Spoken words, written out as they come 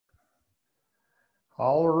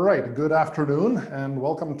All right, good afternoon and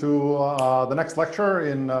welcome to the next lecture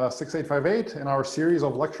in 6858 in our series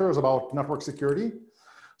of lectures about network security.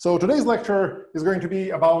 So today's lecture is going to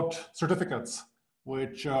be about certificates,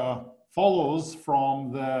 which follows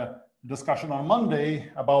from the discussion on Monday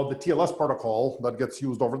about the TLS protocol that gets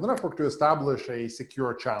used over the network to establish a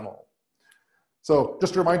secure channel. So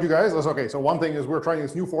just to remind you guys, okay, so one thing is we're trying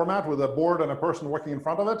this new format with a board and a person working in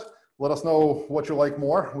front of it. Let us know what you like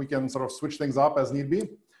more. We can sort of switch things up as need be.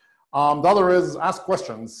 The other is ask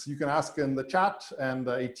questions. You can ask in the chat and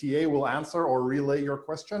a TA will answer or relay your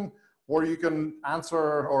question, or you can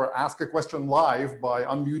answer or ask a question live by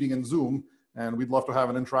unmuting in Zoom, and we'd love to have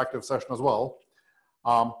an interactive session as well.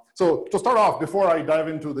 So to start off, before I dive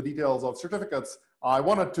into the details of certificates, I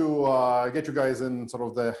wanted to get you guys in sort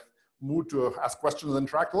of the mood to ask questions and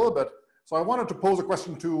interact a little bit. So I wanted to pose a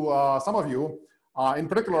question to some of you. In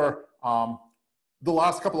particular, the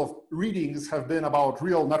last couple of readings have been about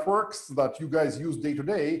real networks that you guys use day to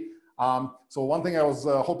day. So one thing I was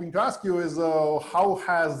hoping to ask you is how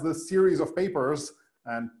has this series of papers,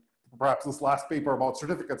 and perhaps this last paper about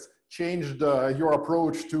certificates, changed your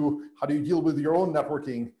approach to how do you deal with your own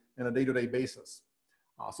networking in a day-to-day basis?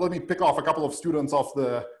 So let me pick off a couple of students off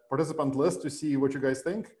the participant list to see what you guys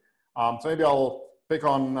think. So maybe I'll pick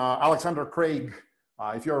on Alexander Craig.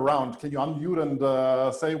 If you're around, can you unmute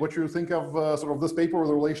and say what you think of sort of this paper with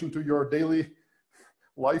relation to your daily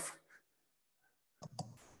life?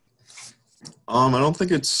 I don't think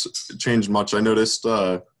it's changed much. I noticed,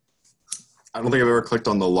 I don't think I've ever clicked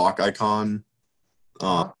on the lock icon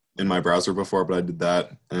in my browser before, but I did that.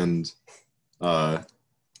 And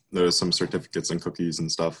there's some certificates and cookies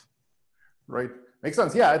and stuff. Right, makes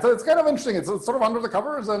sense. Yeah, it's kind of interesting. It's sort of under the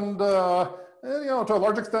covers and you know, to a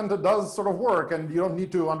large extent, it does sort of work, and you don't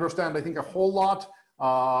need to understand, I think, a whole lot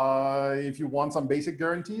if you want some basic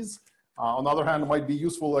guarantees. On the other hand, it might be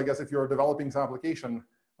useful, I guess, if you're developing some application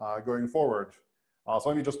going forward. So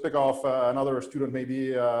let me just pick off another student,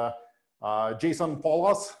 maybe Jason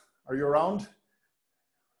Paulos. Are you around?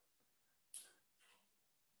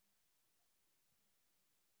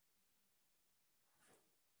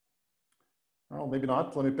 Oh, maybe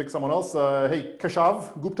not. Let me pick someone else. Hey,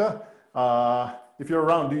 Keshav Gupta. If you're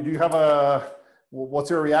around, do you have what's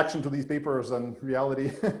your reaction to these papers and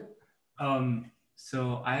reality?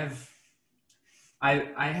 So I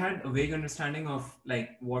had a vague understanding of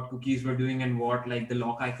like what cookies were doing and what like the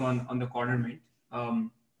lock icon on the corner meant.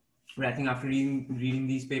 But I think after reading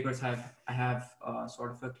these papers, I have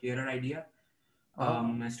sort of a clearer idea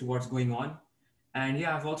as to what's going on. And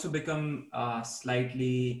yeah, I've also become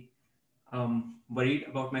slightly worried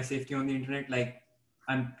about my safety on the internet.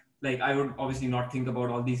 I would obviously not think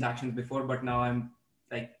about all these actions before, but now I'm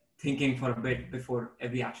like thinking for a bit before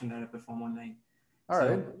every action that I perform online. All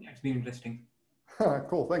right. Yeah, it's been interesting.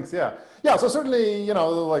 Cool, thanks. Yeah. Yeah, so certainly, you know,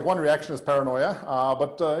 like one reaction is paranoia,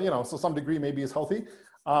 but, you know, so some degree maybe is healthy.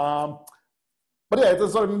 But yeah,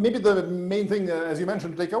 it's sort of maybe the main thing, as you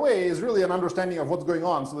mentioned, to take away is really an understanding of what's going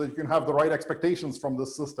on so that you can have the right expectations from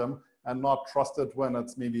this system and not trust it when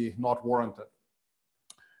it's maybe not warranted.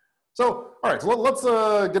 So, all right, so let's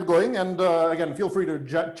get going. And again, feel free to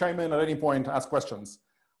chime in at any point, ask questions.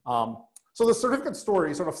 So the certificate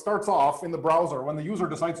story sort of starts off in the browser when the user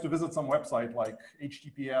decides to visit some website like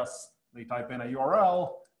HTTPS, they type in a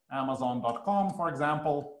URL, Amazon.com, for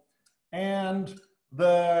example. And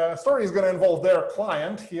the story is going to involve their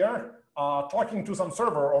client here talking to some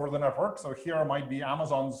server over the network. So here might be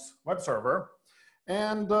Amazon's web server.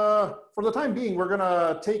 And for the time being, we're going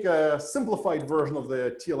to take a simplified version of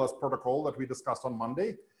the TLS protocol that we discussed on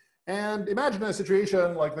Monday. And imagine a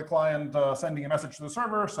situation like the client sending a message to the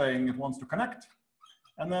server saying it wants to connect.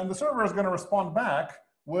 And then the server is going to respond back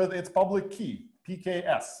with its public key,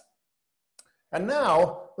 PKS. And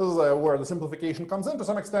now, this is where the simplification comes in to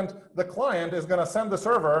some extent. The client is going to send the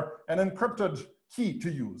server an encrypted key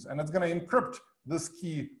to use. And it's going to encrypt this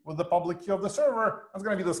key with the public key of the server. It's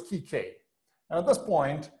going to be this key K. And at this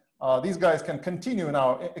point, these guys can continue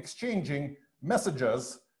now exchanging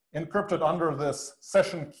messages encrypted under this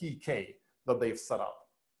session key K that they've set up.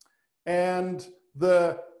 And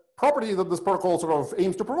the property that this protocol sort of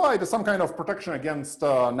aims to provide is some kind of protection against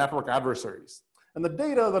network adversaries. And the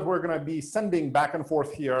data that we're going to be sending back and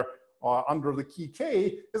forth here under the key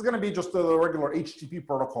K is going to be just the regular HTTP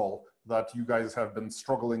protocol that you guys have been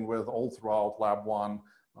struggling with all throughout Lab 1,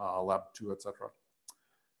 Lab 2, etc.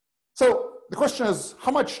 So the question is,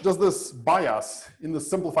 how much does this buy us in the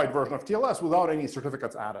simplified version of TLS without any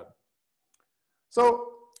certificates added? So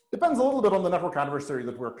it depends a little bit on the network adversary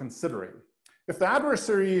that we're considering. If the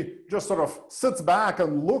adversary just sort of sits back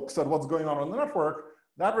and looks at what's going on the network,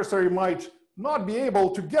 the adversary might not be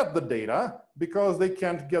able to get the data because they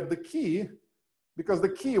can't get the key, because the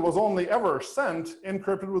key was only ever sent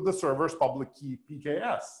encrypted with the server's public key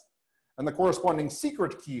PKS. And the corresponding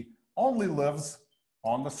secret key only lives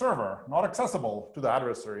on the server, not accessible to the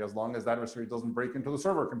adversary as long as the adversary doesn't break into the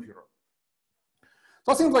server computer.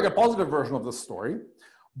 So that seems like a positive version of this story.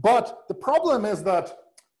 But the problem is that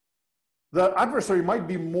the adversary might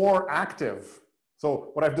be more active.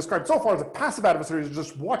 So what I've described so far as a passive adversary is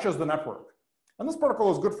just watches the network. And this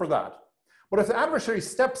protocol is good for that. But if the adversary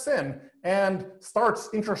steps in and starts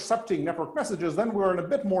intercepting network messages, then we're in a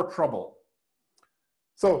bit more trouble.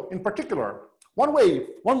 So in particular, one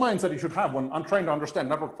mindset you should have when I'm trying to understand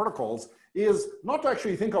network protocols is not to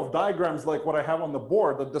actually think of diagrams like what I have on the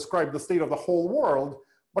board that describe the state of the whole world,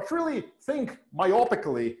 but really think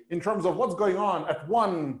myopically in terms of what's going on at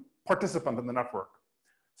one participant in the network.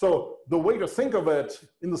 So the way to think of it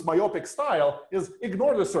in this myopic style is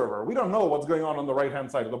ignore the server. We don't know what's going on the right-hand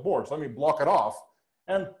side of the board, so let me block it off.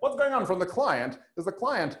 And what's going on from the client is the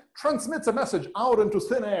client transmits a message out into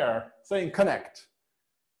thin air saying connect.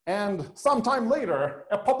 And sometime later,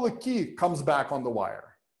 a public key comes back on the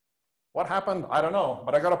wire. What happened? I don't know,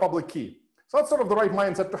 but I got a public key. So that's sort of the right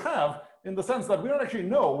mindset to have in the sense that we don't actually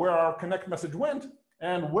know where our connect message went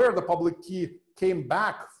and where the public key came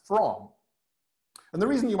back from. And the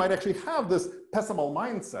reason you might actually have this pessimal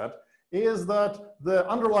mindset is that the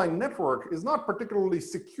underlying network is not particularly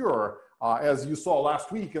secure. As you saw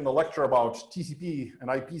last week in the lecture about TCP and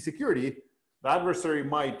IP security, the adversary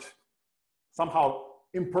might somehow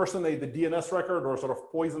impersonate the DNS record or sort of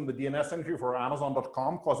poison the DNS entry for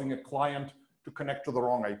Amazon.com, causing a client to connect to the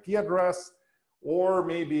wrong IP address. Or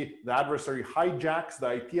maybe the adversary hijacks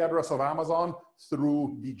the IP address of Amazon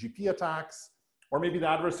through BGP attacks. Or maybe the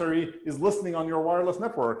adversary is listening on your wireless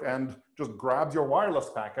network and just grabs your wireless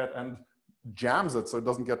packet and jams it so it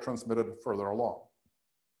doesn't get transmitted further along.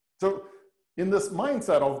 So in this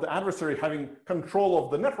mindset of the adversary having control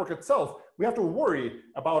of the network itself, we have to worry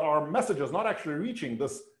about our messages not actually reaching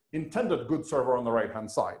this intended good server on the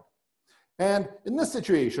right-hand side. And in this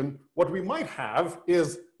situation, what we might have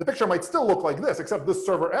is the picture might still look like this, except this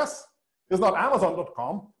server S is not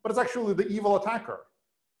Amazon.com, but it's actually the evil attacker.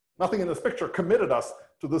 Nothing in this picture committed us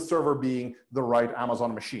to this server being the right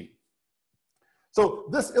Amazon machine. So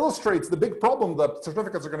this illustrates the big problem that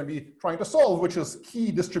certificates are going to be trying to solve, which is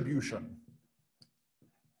key distribution.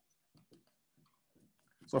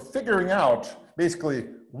 So figuring out basically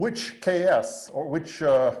which KS or which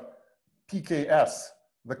PKS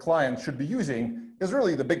the client should be using is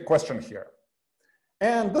really the big question here.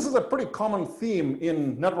 And this is a pretty common theme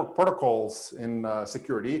in network protocols in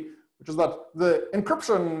security, which is that the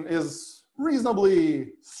encryption is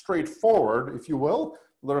reasonably straightforward, if you will.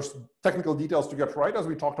 There's technical details to get right, as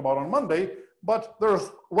we talked about on Monday, but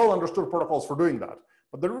there's well understood protocols for doing that.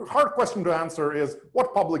 But the hard question to answer is,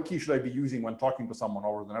 what public key should I be using when talking to someone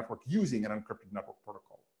over the network using an encrypted network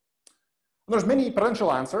protocol? And there's many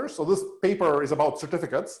potential answers. So this paper is about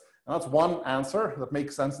certificates, and that's one answer that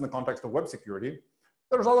makes sense in the context of web security.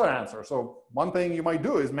 There's other answers. So one thing you might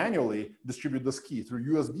do is manually distribute this key through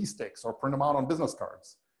USB sticks or print them out on business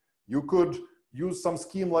cards. You could use some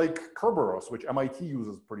scheme like Kerberos, which MIT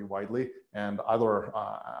uses pretty widely, and other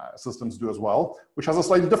systems do as well, which has a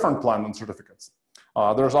slightly different plan than certificates.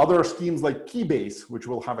 There's other schemes like Keybase, which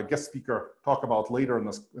we'll have a guest speaker talk about later in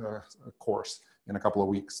this course in a couple of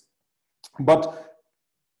weeks. But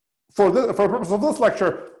for the purpose of this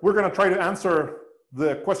lecture, we're going to try to answer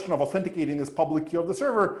the question of authenticating this public key of the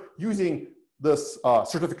server using this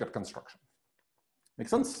certificate construction. Make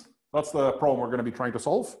sense? That's the problem we're going to be trying to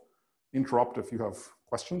solve. Interrupt if you have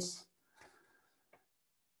questions.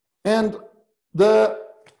 And the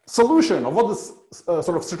solution of what this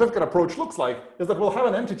sort of certificate approach looks like is that we'll have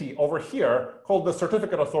an entity over here called the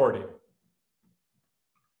certificate authority,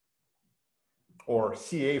 or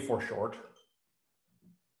CA for short.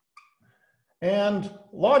 And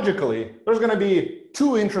logically, there's going to be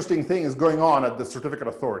two interesting things going on at the certificate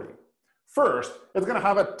authority. First, it's going to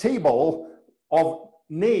have a table of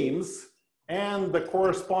names and the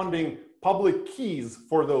corresponding public keys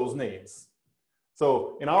for those names.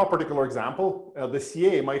 So in our particular example, the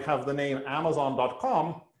CA might have the name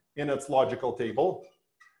Amazon.com in its logical table.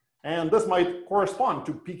 And this might correspond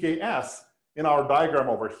to PKS in our diagram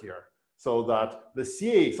over here, so that the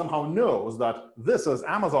CA somehow knows that this is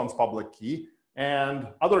Amazon's public key and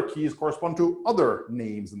other keys correspond to other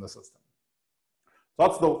names in the system. So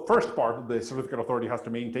that's the first part that the certificate authority has to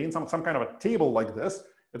maintain, some kind of a table like this.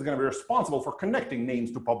 It's going to be responsible for connecting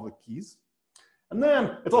names to public keys. And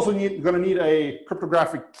then it's also going to need a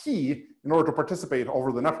cryptographic key in order to participate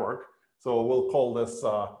over the network. So we'll call this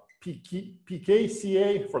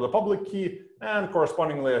PKCA for the public key, and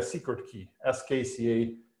correspondingly a secret key,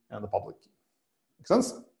 SKCA, and the public key. Make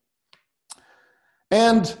sense?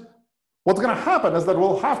 And what's going to happen is that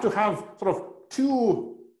we'll have to have sort of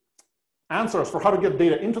two answers for how to get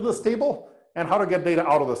data into this table and how to get data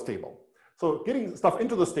out of this table. So getting stuff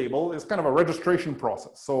into this table is kind of a registration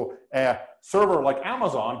process. So a server like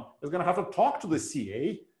Amazon is going to have to talk to the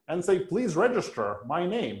CA and say, please register my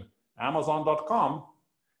name, Amazon.com,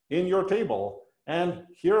 in your table. And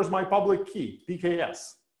here's my public key,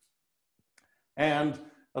 PKS. And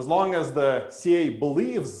as long as the CA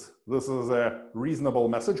believes this is a reasonable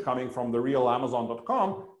message coming from the real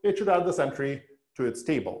Amazon.com, it should add this entry to its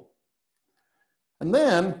table. And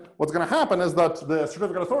then what's going to happen is that the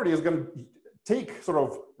certificate authority is going to take sort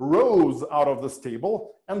of rows out of this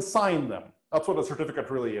table and sign them. That's what a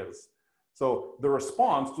certificate really is. So the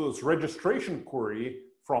response to this registration query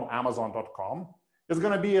from Amazon.com is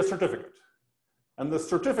going to be a certificate. And the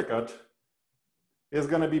certificate is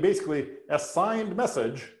going to be basically a signed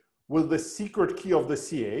message with the secret key of the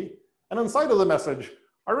CA. And inside of the message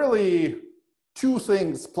are really two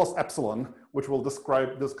things plus epsilon, which we'll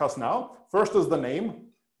discuss now. First is the name.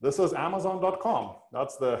 This is Amazon.com.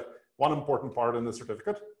 That's the one important part in the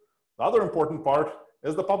certificate. The other important part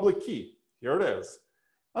is the public key. Here it is.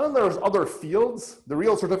 And then there's other fields. The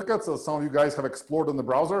real certificates, as some of you guys have explored in the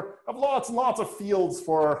browser, have lots and lots of fields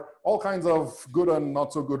for all kinds of good and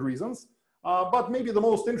not so good reasons. But maybe the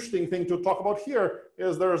most interesting thing to talk about here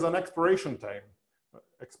is there's an expiration time,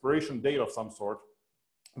 expiration date of some sort,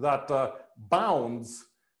 that bounds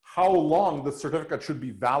how long the certificate should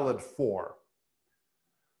be valid for.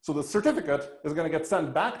 So the certificate is going to get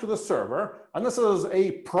sent back to the server, and this is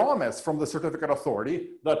a promise from the certificate authority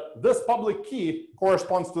that this public key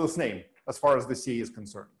corresponds to this name as far as the CA is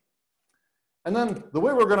concerned. And then the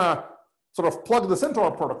way we're going to sort of plug this into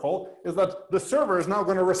our protocol is that the server is now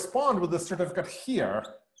going to respond with the certificate here,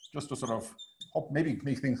 just to sort of hope maybe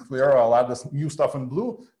make things clearer. I'll add this new stuff in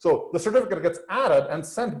blue. So the certificate gets added and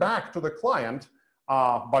sent back to the client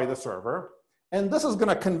by the server. And this is going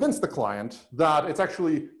to convince the client that it's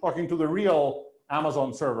actually talking to the real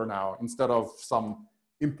Amazon server now instead of some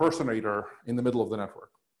impersonator in the middle of the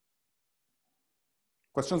network.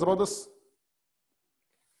 Questions about this?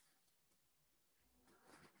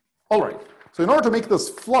 All right. So in order to make this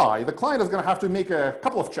fly, the client is going to have to make a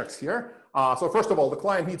couple of checks here. So first of all, the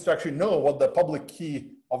client needs to actually know what the public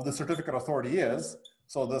key of the certificate authority is.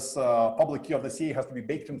 So this public key of the CA has to be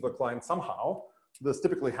baked into the client somehow. This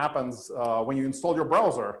typically happens when you install your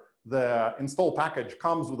browser. The install package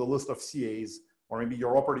comes with a list of CAs, or maybe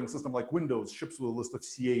your operating system like Windows ships with a list of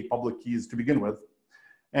CA public keys to begin with.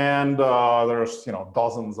 And there's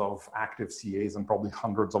dozens of active CAs and probably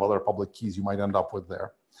hundreds of other public keys you might end up with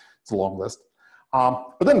there. It's a long list.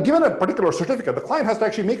 But then given a particular certificate, the client has to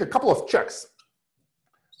actually make a couple of checks.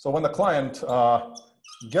 So when the client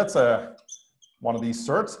gets one of these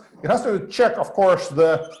certs, it has to check, of course,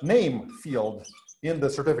 the name field in the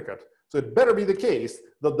certificate. So it better be the case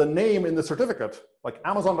that the name in the certificate, like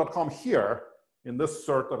Amazon.com here, in this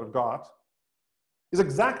cert that it got, is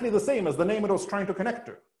exactly the same as the name it was trying to connect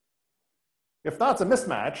to. If that's a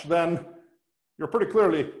mismatch, then you're pretty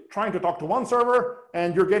clearly trying to talk to one server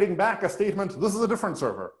and you're getting back a statement, this is a different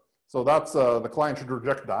server. So that's, the client should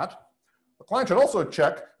reject that. The client should also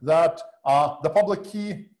check that the public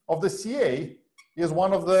key of the CA is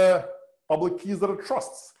one of the public keys that it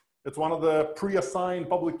trusts. It's one of the pre-assigned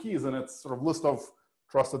public keys in its sort of list of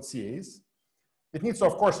trusted CAs. It needs to,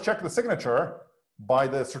 of course, check the signature by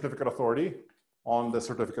the certificate authority on the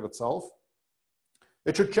certificate itself.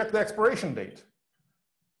 It should check the expiration date.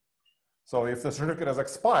 So if the certificate has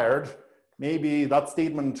expired, maybe that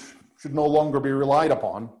statement should no longer be relied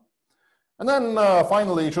upon. And then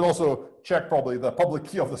finally, it should also check probably the public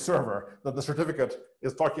key of the server, that the certificate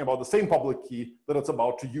is talking about the same public key that it's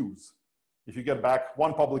about to use. If you get back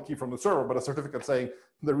one public key from the server, but a certificate saying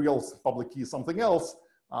the real public key is something else,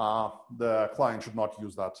 the client should not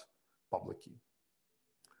use that public key.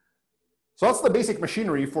 So that's the basic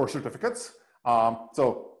machinery for certificates.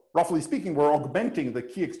 So roughly speaking, we're augmenting the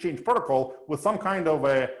key exchange protocol with some kind of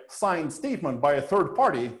a signed statement by a third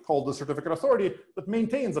party called the certificate authority that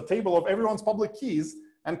maintains a table of everyone's public keys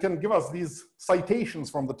and can give us these citations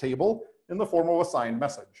from the table in the form of a signed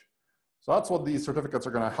message. So that's what these certificates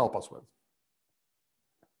are going to help us with.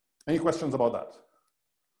 Any questions about that?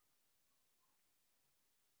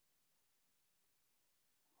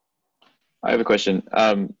 I have a question.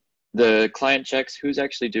 The client checks, who's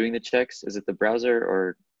actually doing the checks? Is it the browser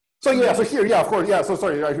or? So yeah, so here, yeah, of course, yeah, so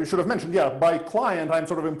sorry, I should have mentioned, yeah, by client, I'm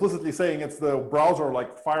sort of implicitly saying it's the browser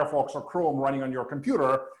like Firefox or Chrome running on your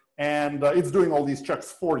computer, and it's doing all these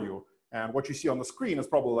checks for you. And what you see on the screen is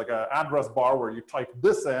probably like an address bar where you type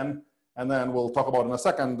this in, and then we'll talk about in a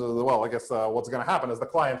second, well, I guess what's gonna happen is the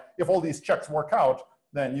client, if all these checks work out,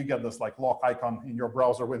 then you get this like lock icon in your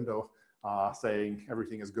browser window saying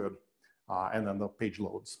everything is good, and then the page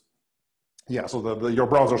loads. Yeah, so your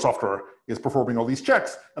browser software is performing all these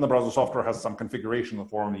checks, and the browser software has some configuration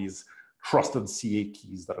for these trusted CA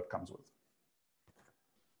keys that it comes with.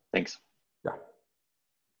 Thanks. Yeah.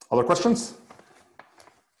 Other questions?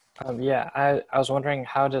 Yeah, I was wondering,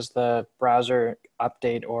 how does the browser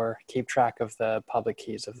update or keep track of the public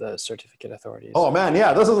keys of the certificate authorities? Oh man,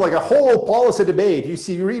 yeah, this is like a whole policy debate.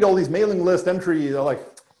 You read all these mailing list entries, they're like,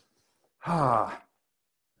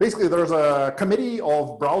 Basically, there's a committee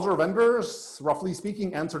of browser vendors, roughly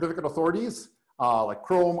speaking, and certificate authorities, like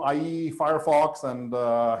Chrome, IE, Firefox, and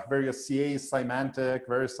various CAs, Symantec,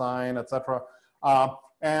 VeriSign, etc.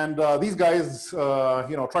 And these guys,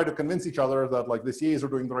 try to convince each other that like the CAs are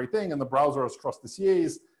doing the right thing and the browsers trust the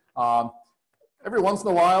CAs. Every once in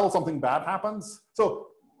a while, something bad happens. So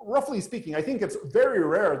roughly speaking, I think it's very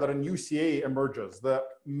rare that a new CA emerges. The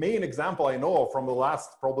main example I know of from the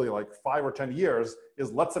last probably like 5 or 10 years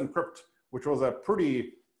is Let's Encrypt, which was a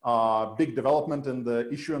pretty big development in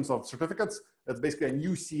the issuance of certificates. It's basically a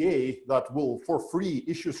new CA that will, for free,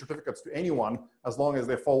 issue certificates to anyone as long as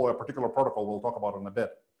they follow a particular protocol we'll talk about in a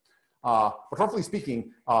bit. But roughly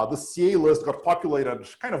speaking, the CA list got populated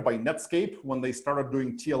kind of by Netscape when they started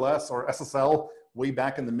doing TLS or SSL way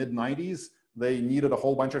back in the mid-90s. They needed a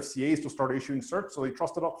whole bunch of CAs to start issuing certs, so they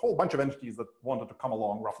trusted a whole bunch of entities that wanted to come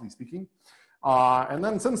along, roughly speaking. And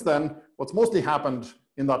then since then, what's mostly happened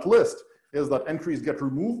in that list is that entries get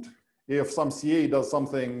removed if some CA does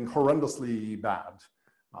something horrendously bad.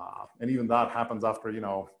 And even that happens after,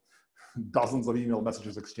 dozens of email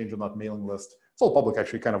messages exchanged on that mailing list. It's all public,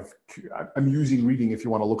 actually, kind of amusing reading if you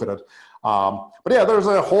want to look at it. But yeah, there's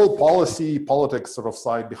a whole politics sort of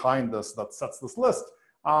side behind this that sets this list.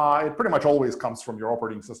 It pretty much always comes from your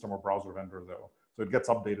operating system or browser vendor, though. So it gets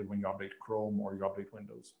updated when you update Chrome or you update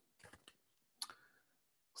Windows.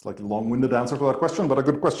 Slightly long-winded answer to that question, but a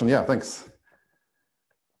good question. Yeah, thanks.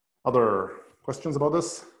 Other questions about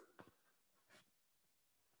this?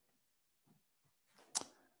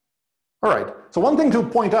 All right, so one thing to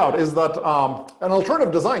point out is that an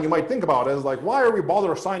alternative design you might think about is like, why are we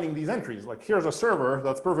bother signing these entries? Like, here's a server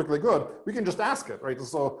that's perfectly good. We can just ask it, right?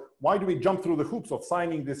 So why do we jump through the hoops of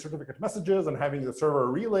signing these certificate messages and having the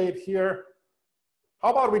server relay it here?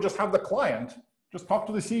 How about we just have the client just talk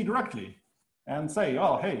to the CA directly and say,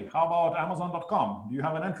 oh, hey, how about Amazon.com? Do you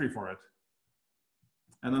have an entry for it?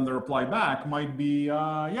 And then the reply back might be,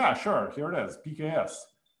 yeah, sure, here it is, PKS.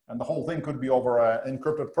 And the whole thing could be over an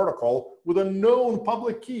encrypted protocol with a known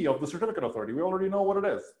public key of the certificate authority. We already know what it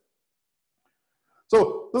is.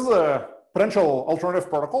 So this is a potential alternative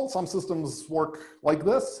protocol. Some systems work like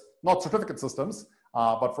this, not certificate systems,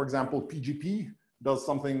 but for example, PGP does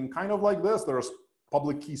something kind of like this. There's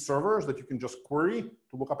public key servers that you can just query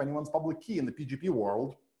to look up anyone's public key in the PGP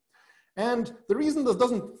world. And the reason this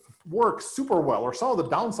doesn't work super well, or some of the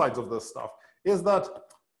downsides of this stuff, is that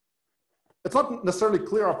it's not necessarily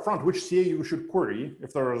clear up front which CA you should query.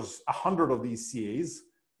 If there's 100 of these CAs,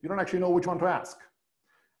 you don't actually know which one to ask.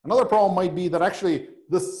 Another problem might be that actually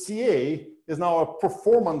the CA is now a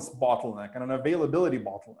performance bottleneck and an availability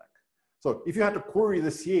bottleneck. So if you had to query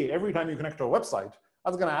the CA every time you connect to a website,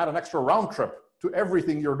 that's going to add an extra round trip to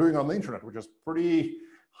everything you're doing on the internet, which is pretty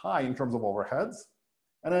high in terms of overheads.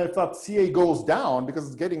 And if that CA goes down because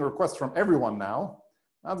it's getting requests from everyone now,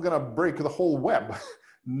 that's going to break the whole web.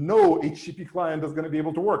 No HTTP client is going to be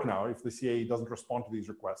able to work now if the CA doesn't respond to these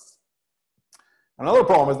requests. Another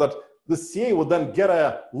problem is that the CA would then get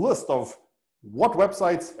a list of what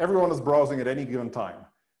websites everyone is browsing at any given time.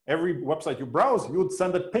 Every website you browse, you would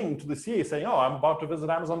send a ping to the CA saying, oh, I'm about to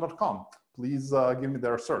visit Amazon.com. Please give me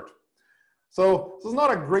their cert. So this is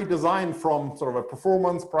not a great design from sort of a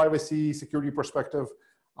performance, privacy, security perspective.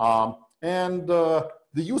 The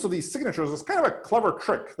use of these signatures is kind of a clever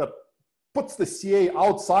trick that puts the CA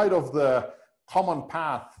outside of the common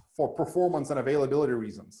path for performance and availability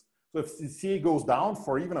reasons. So if the CA goes down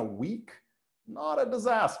for even a week, not a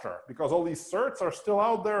disaster, because all these certs are still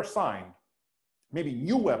out there signed. Maybe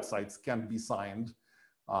new websites can be signed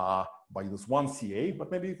by this one CA, but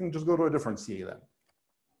maybe you can just go to a different CA then.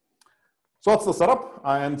 So that's the setup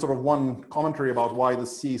and sort of one commentary about why the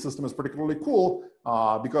CA system is particularly cool,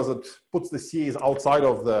 because it puts the CAs outside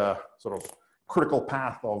of the sort of critical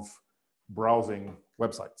path of browsing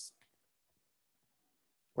websites.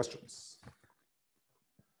 Questions?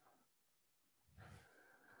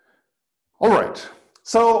 All right,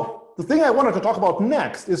 so the thing I wanted to talk about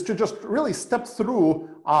next is to just really step through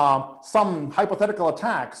some hypothetical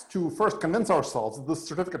attacks to first convince ourselves that this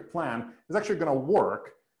certificate plan is actually going to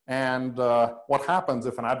work, and what happens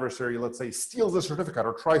if an adversary, let's say, steals the certificate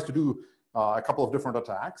or tries to do a couple of different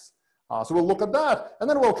attacks. So we'll look at that, and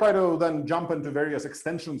then we'll try to then jump into various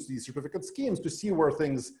extensions to these certificate schemes to see where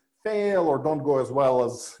things fail or don't go as well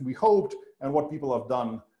as we hoped, and what people have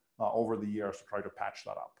done over the years to try to patch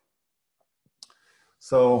that up.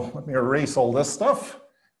 So let me erase all this stuff,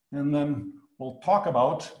 and then we'll talk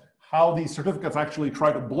about how these certificates actually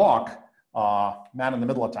try to block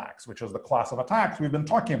man-in-the-middle attacks, which is the class of attacks we've been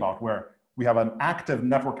talking about, where we have an active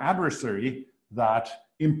network adversary that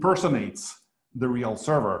impersonates the real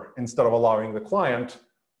server instead of allowing the client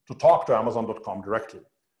to talk to Amazon.com directly.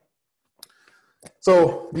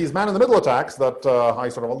 So these man-in-the-middle attacks that I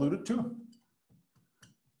sort of alluded to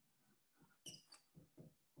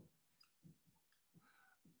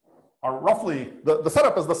are roughly, the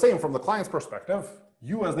setup is the same from the client's perspective.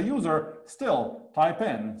 You as the user still type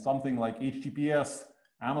in something like HTTPS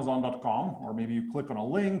Amazon.com, or maybe you click on a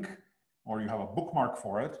link, or you have a bookmark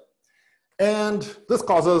for it. And this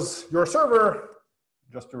causes your server,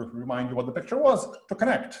 just to remind you what the picture was, to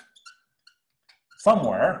connect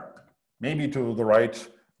somewhere, maybe to the right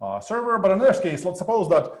server. But in this case, let's suppose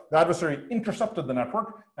that the adversary intercepted the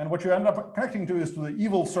network, and what you end up connecting to is to the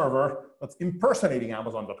evil server that's impersonating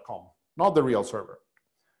Amazon.com, not the real server.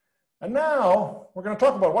 And now we're going to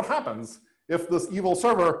talk about what happens if this evil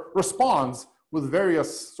server responds with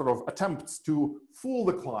various sort of attempts to fool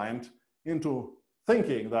the client into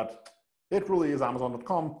thinking that it really is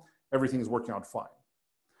Amazon.com, everything is working out fine.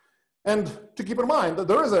 And to keep in mind that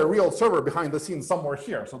there is a real server behind the scenes somewhere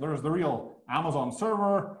here. So there's the real Amazon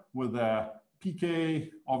server with a PK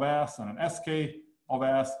of S and an SK of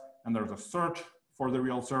S, and there's a cert for the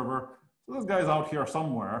real server. So this guy's out here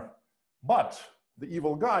somewhere, but the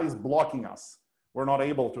evil guy is blocking us. We're not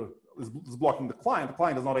able to, is blocking the client. The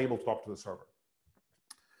client is not able to talk to the server.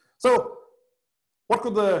 So what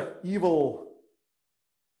could the evil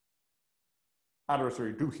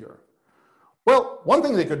adversary do here? Well, one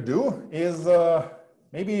thing they could do is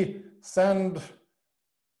maybe send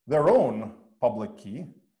their own public key,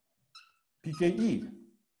 PKE.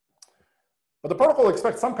 But the protocol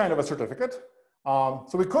expects some kind of a certificate,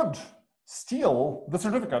 so we could steal the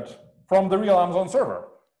certificate from the real Amazon server.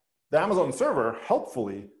 The Amazon server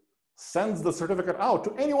helpfully sends the certificate out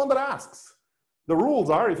to anyone that asks. The rules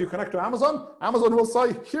are, if you connect to Amazon, Amazon will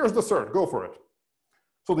say, here's the cert, go for it.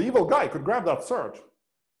 So the evil guy could grab that cert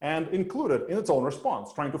and include it in its own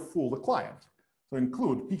response, trying to fool the client. So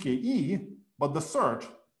include PKE, but the cert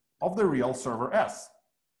of the real server S.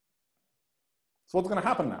 So what's going to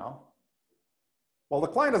happen now? Well, the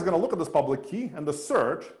client is going to look at this public key and the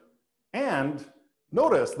cert and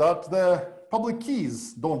notice that the public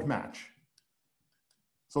keys don't match.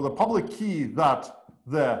 So the public key that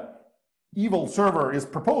the evil server is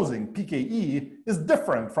proposing, PKE, is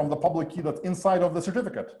different from the public key that's inside of the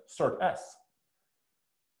certificate, cert S.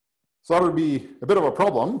 So that would be a bit of a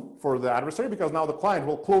problem for the adversary, because now the client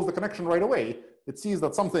will close the connection right away. It sees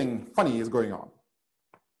that something funny is going on.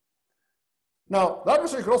 Now, the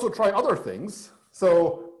adversary could also try other things.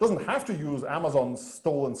 So it doesn't have to use Amazon's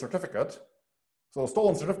stolen certificate. So a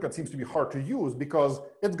stolen certificate seems to be hard to use because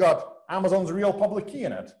it's got Amazon's real public key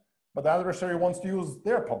in it, but the adversary wants to use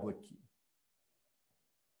their public key.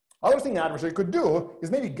 Other thing the adversary could do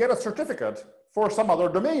is maybe get a certificate for some other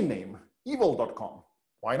domain name, evil.com.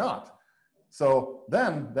 Why not? So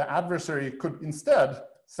then the adversary could instead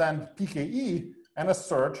send PKE and a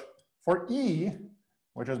cert for E,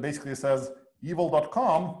 which is basically says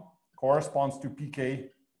evil.com corresponds to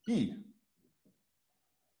PKE.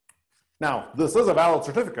 Now, this is a valid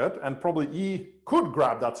certificate, and probably E could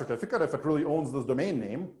grab that certificate if it really owns this domain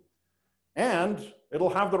name, and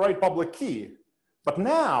it'll have the right public key. But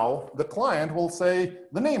now the client will say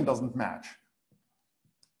the name doesn't match.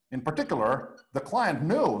 In particular, the client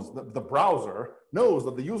knows, that the browser knows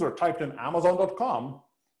that the user typed in Amazon.com,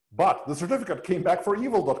 but the certificate came back for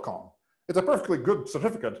evil.com. It's a perfectly good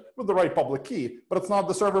certificate with the right public key, but it's not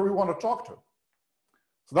the server we want to talk to.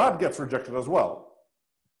 So that gets rejected as well.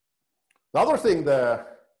 The other thing the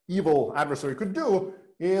evil adversary could do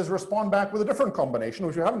is respond back with a different combination,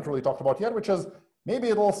 which we haven't really talked about yet, which is maybe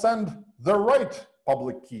it'll send the right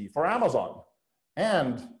public key for Amazon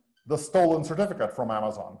and the stolen certificate from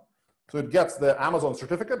Amazon. So it gets the Amazon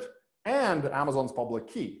certificate and Amazon's public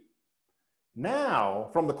key. Now,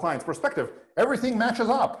 from the client's perspective, everything matches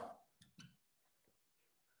up.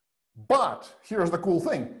 But here's the cool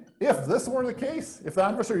thing. If this were the case, if the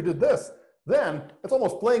adversary did this, then it's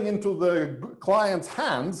almost playing into the client's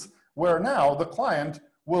hands where now the client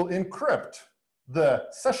will encrypt the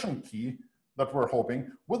session key that we're hoping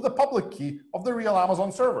with the public key of the real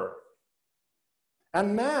Amazon server.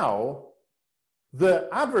 And now the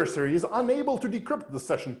adversary is unable to decrypt the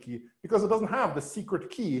session key because it doesn't have the secret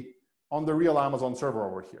key on the real Amazon server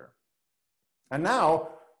over here. And now,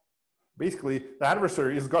 basically, the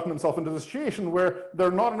adversary has gotten himself into a situation where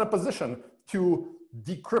they're not in a position to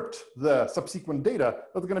decrypt the subsequent data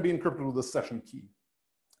that's going to be encrypted with the session key.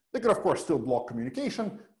 They could, of course, still block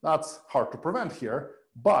communication. That's hard to prevent here,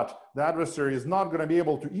 but the adversary is not going to be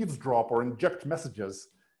able to eavesdrop or inject messages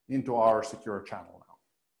into our secure channel now.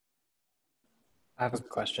 I have a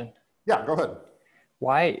question. Yeah, go ahead.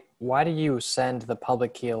 Why do you send the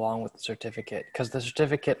public key along with the certificate? Because the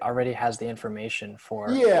certificate already has the information for.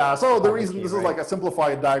 Yeah, so the reason key, this right? is like a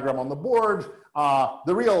simplified diagram on the board.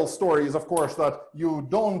 The real story is, of course, that you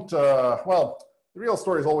don't, well, the real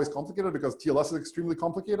story is always complicated because TLS is extremely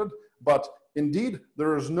complicated, but indeed,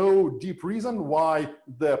 there is no deep reason why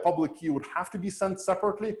the public key would have to be sent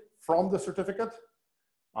separately from the certificate,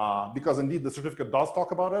 because indeed the certificate does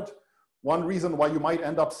talk about it. One reason why you might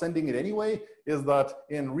end up sending it anyway is that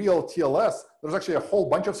in real TLS, there's actually a whole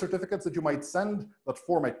bunch of certificates that you might send that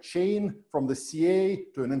form a chain from the CA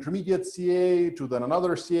to an intermediate CA to then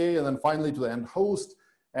another CA and then finally to the end host.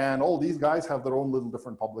 And all these guys have their own little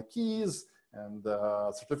different public keys and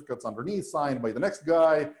certificates underneath signed by the next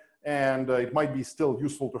guy. And it might be still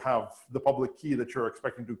useful to have the public key that you're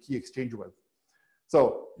expecting to key exchange with.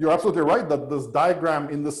 So you're absolutely right that this diagram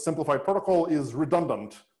in this simplified protocol is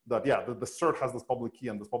redundant. That, yeah, the cert has this public key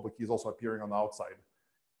and this public key is also appearing on the outside.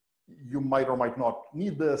 You might or might not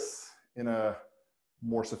need this in a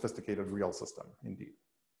more sophisticated real system, indeed.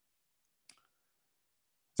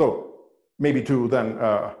 So maybe to then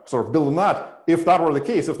sort of build on that, if that were the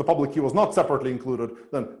case, if the public key was not separately included,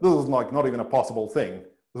 then this is like not even a possible thing.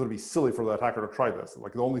 This would be silly for the attacker to try this.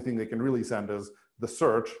 Like the only thing they can really send is the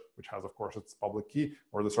cert, which has, of course, its public key,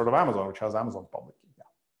 or the cert of Amazon, which has Amazon's public key. Yeah.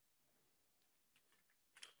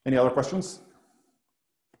 Any other questions?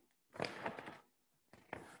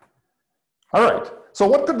 All right, so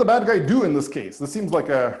what could the bad guy do in this case? This seems like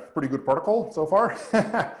a pretty good protocol so far.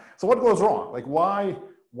 So what goes wrong? Like why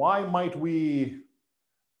might we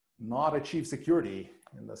not achieve security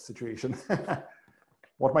in this situation?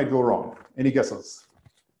 What might go wrong? Any guesses?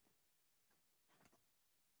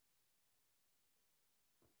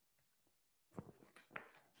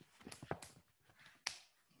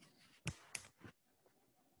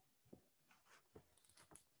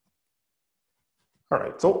 All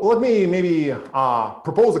right, so let me maybe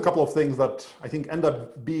propose a couple of things that I think end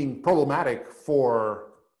up being problematic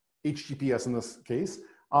for HTTPS in this case.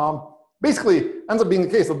 Basically, ends up being the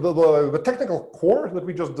case that the technical core that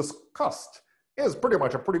we just discussed is pretty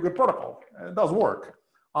much a pretty good protocol. It does work.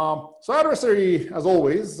 So adversary, as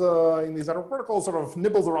always, in these network protocols sort of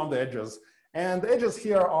nibbles around the edges. And the edges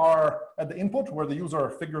here are at the input where the user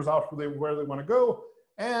figures out where they want to go.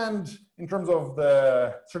 And in terms of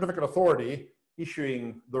the certificate authority,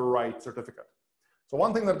 issuing the right certificate. So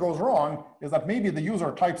one thing that goes wrong is that maybe the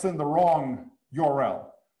user types in the wrong URL,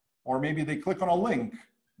 or maybe they click on a link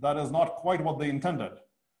that is not quite what they intended.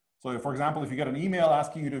 So for example, if you get an email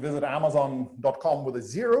asking you to visit Amazon.com with a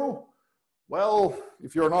 0, well,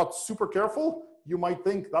 if you're not super careful, you might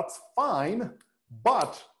think that's fine,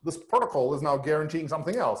 but this protocol is now guaranteeing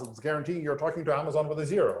something else. It's guaranteeing you're talking to Amazon with a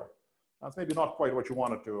 0. That's maybe not quite what you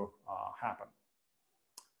wanted to happen.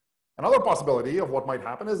 Another possibility of what might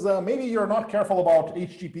happen is maybe you're not careful about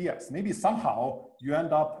HTTPS. Maybe somehow you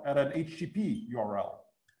end up at an HTTP URL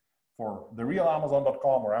for the real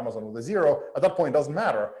Amazon.com or Amazon with a 0. At that point, it doesn't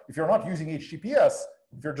matter. If you're not using HTTPS,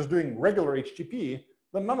 if you're just doing regular HTTP,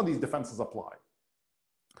 then none of these defenses apply.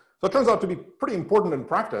 So it turns out to be pretty important in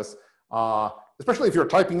practice, especially if you're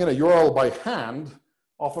typing in a URL by hand.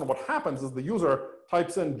 Often what happens is the user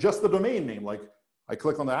types in just the domain name, like I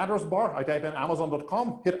click on the address bar, I type in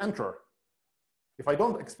Amazon.com, hit enter. If I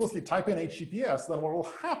don't explicitly type in HTTPS, then what will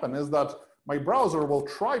happen is that my browser will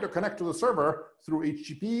try to connect to the server through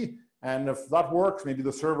HTTP, and if that works, maybe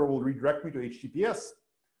the server will redirect me to HTTPS.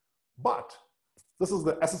 But this is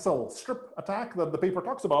the SSL strip attack that the paper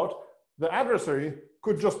talks about. The adversary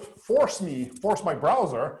could just force my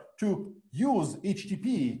browser to use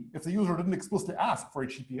HTTP if the user didn't explicitly ask for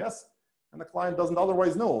HTTPS, and the client doesn't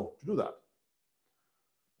otherwise know to do that.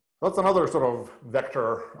 That's another sort of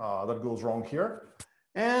vector that goes wrong here.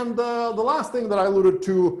 And the last thing that I alluded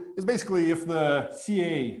to is basically if the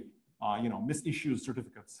CA misissues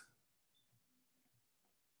certificates.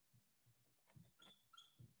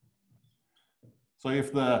 So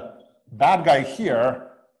if the bad guy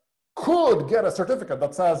here could get a certificate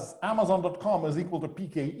that says Amazon.com is equal to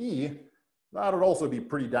PKE, that would also be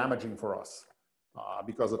pretty damaging for us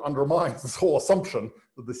because it undermines this whole assumption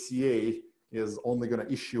that the CA is only going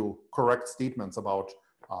to issue correct statements about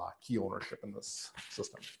key ownership in this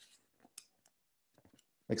system.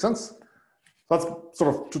 Make sense? That's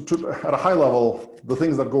sort of, at a high level, the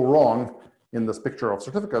things that go wrong in this picture of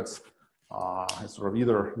certificates is sort of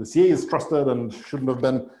either the CA is trusted and shouldn't have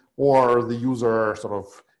been, or the user sort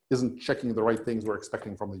of isn't checking the right things we're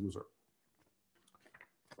expecting from the user.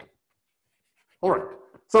 All right,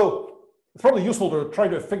 so it's probably useful to try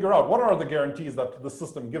to figure out what are the guarantees that the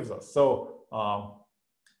system gives us. So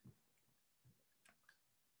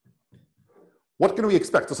what can we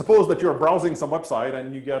expect? So suppose that you're browsing some website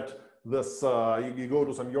and you get this, you go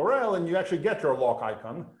to some URL and you actually get your lock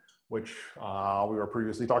icon, which we were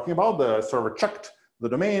previously talking about. The server checked the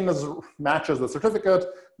domain matches the certificate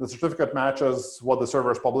matches what the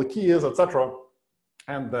server's public key is, etc.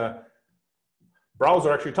 And the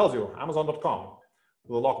browser actually tells you Amazon.com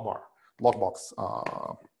with a lockbox.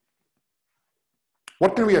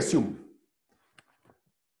 What can we assume?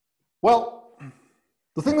 Well,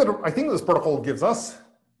 the thing that I think this protocol gives us,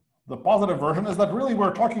 the positive version, is that really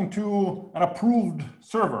we're talking to an approved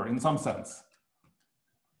server in some sense.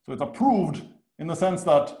 So it's approved in the sense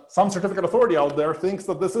that some certificate authority out there thinks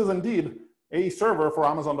that this is indeed a server for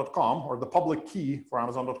Amazon.com or the public key for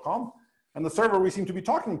Amazon.com. And the server we seem to be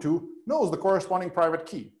talking to knows the corresponding private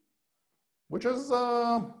key, which is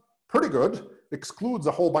pretty good. Excludes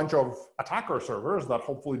a whole bunch of attacker servers that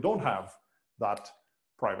hopefully don't have that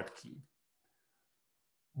private key.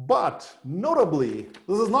 But notably,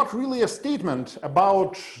 this is not really a statement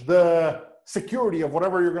about the security of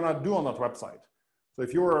whatever you're going to do on that website. So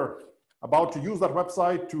if you're about to use that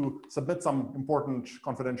website to submit some important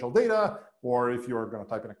confidential data, or if you're going to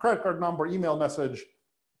type in a credit card number, email message,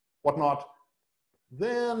 whatnot,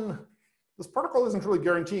 then this protocol isn't really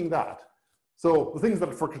guaranteeing that. So the things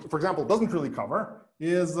that, for example, doesn't really cover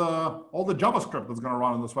is all the JavaScript that's going to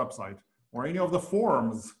run on this website, or any of the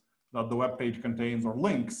forms that the web page contains, or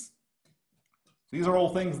links. These are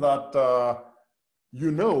all things that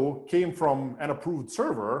you know came from an approved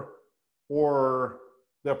server, or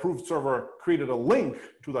the approved server created a link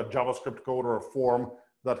to that JavaScript code or a form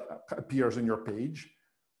that appears in your page,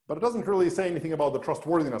 but it doesn't really say anything about the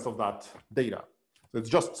trustworthiness of that data. So it's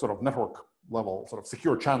just sort of network level, sort of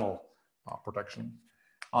secure channel protection.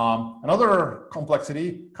 Another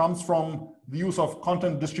complexity comes from the use of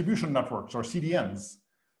content distribution networks, or CDNs.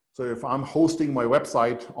 So if I'm hosting my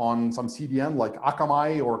website on some CDN like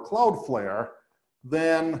Akamai or Cloudflare,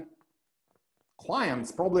 then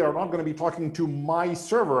clients probably are not going to be talking to my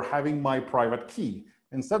server having my private key.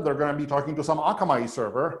 Instead, they're going to be talking to some Akamai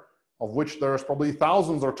server, of which there's probably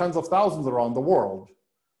thousands or tens of thousands around the world.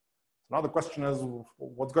 Now the question is,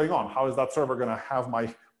 what's going on? How is that server going to have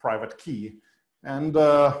my private key? And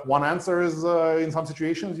one answer is, in some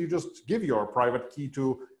situations, you just give your private key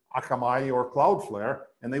to Akamai or Cloudflare,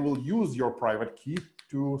 and they will use your private key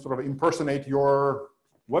to sort of impersonate your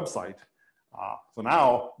website. So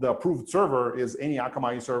now the approved server is any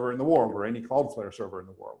Akamai server in the world or any Cloudflare server in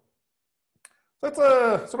the world. So it's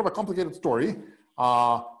a sort of a complicated story,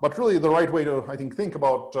 but really the right way to, I think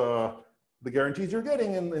about the guarantees you're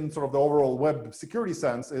getting in sort of the overall web security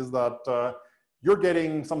sense is that you're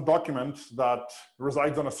getting some document that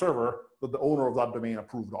resides on a server that the owner of that domain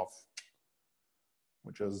approved of,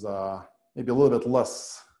 which is maybe a little bit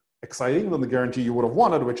less exciting than the guarantee you would have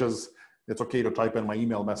wanted, which is it's okay to type in my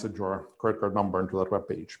email message or credit card number into that web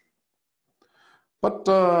page. But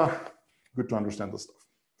good to understand this stuff.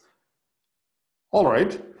 All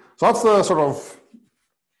right, so that's the sort of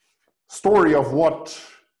story of what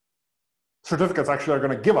certificates actually are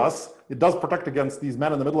going to give us. It does protect against these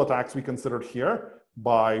man-in-the-middle attacks we considered here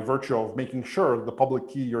by virtue of making sure the public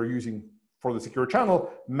key you're using for the secure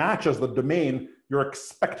channel matches the domain you're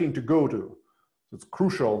expecting to go to. So it's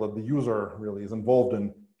crucial that the user really is involved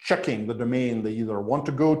in checking the domain they either want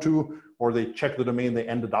to go to, or they check the domain they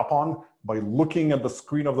ended up on by looking at the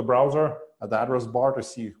screen of the browser at the address bar to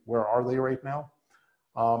see where are they right now.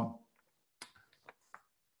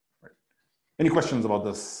 Any questions about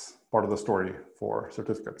this part of the story for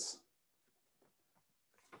certificates?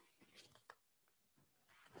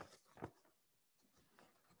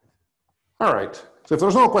 All right, so if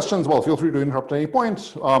there's no questions, well, feel free to interrupt at any point.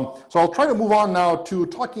 So I'll try to move on now to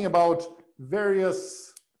talking about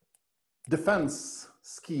various defense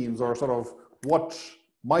schemes, or sort of what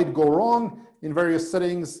might go wrong in various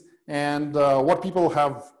settings, and what people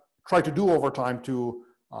have tried to do over time to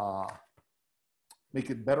make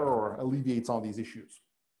it better or alleviate some of these issues.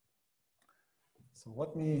 So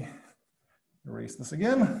let me erase this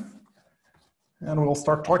again. And we'll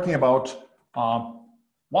start talking about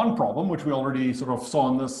one problem, which we already sort of saw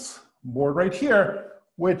on this board right here,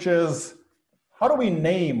 which is how do we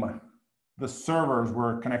name the servers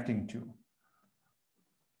we're connecting to?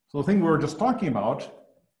 So the thing we were just talking about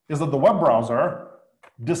is that the web browser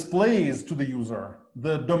displays to the user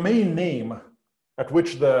the domain name at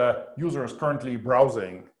which the user is currently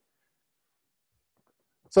browsing.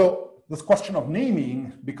 So this question of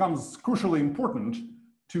naming becomes crucially important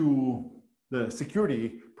to the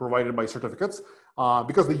security provided by certificates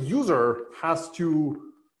because the user has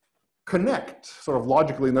to connect sort of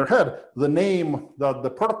logically in their head the name that the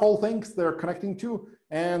protocol thinks they're connecting to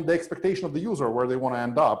and the expectation of the user where they want to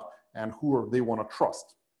end up and who they want to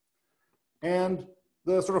trust. And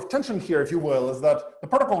the sort of tension here, if you will, is that the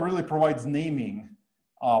protocol really provides naming,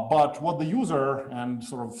 but what the user and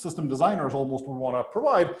sort of system designers almost would want to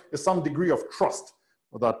provide is some degree of trust,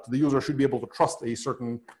 that the user should be able to trust a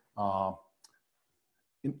certain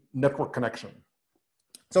network connection.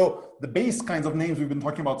 So the base kinds of names we've been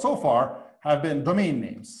talking about so far have been domain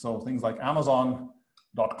names. So things like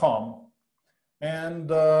Amazon.com. And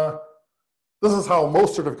this is how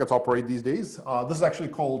most certificates operate these days. This is actually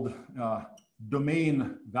called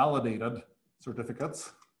domain validated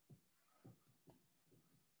certificates,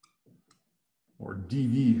 or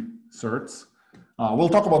DV certs. We'll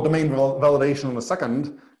talk about domain validation in a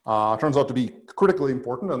second. Turns out to be critically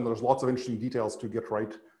important, and there's lots of interesting details to get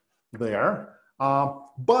right there.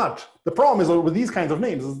 But the problem is with these kinds of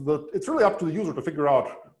names is that it's really up to the user to figure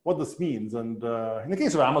out what this means. And in the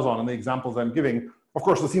case of Amazon and the examples I'm giving, of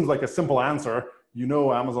course, this seems like a simple answer. You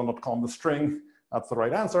know Amazon.com, the string, that's the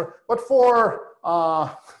right answer. But for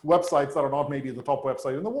websites that are not maybe the top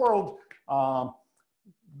website in the world,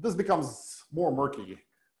 this becomes more murky.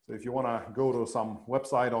 So if you want to go to some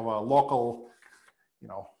website of a local,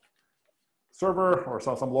 server or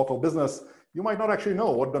some local business, you might not actually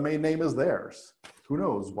know what domain name is theirs. Who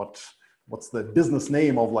knows what's the business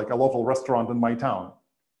name of like a local restaurant in my town?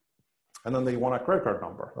 And then they want a credit card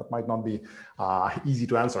number. That might not be easy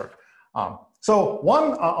to answer. So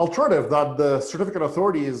one alternative that the certificate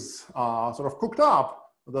authorities sort of cooked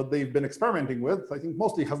up that they've been experimenting with, I think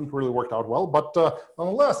mostly hasn't really worked out well, but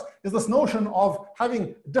nonetheless, is this notion of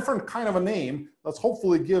having a different kind of a name that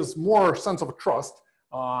hopefully gives more sense of trust,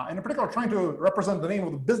 and in particular trying to represent the name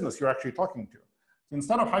of the business you're actually talking to. So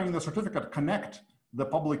instead of having the certificate connect the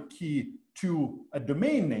public key to a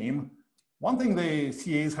domain name, one thing the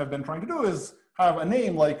CAs have been trying to do is have a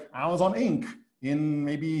name like Amazon Inc. in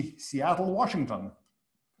maybe Seattle, Washington.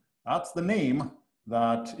 That's the name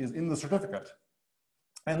that is in the certificate.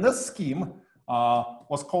 And this scheme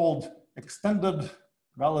was called extended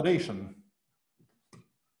validation,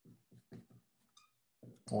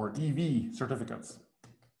 or EV certificates.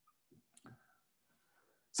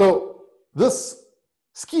 So this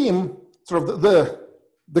scheme, sort of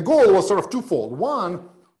the goal was sort of twofold. One,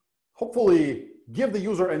 hopefully give the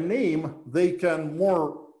user a name they can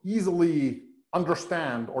more easily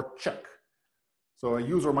understand or check. So a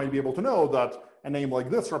user might be able to know that a name like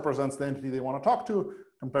this represents the entity they want to talk to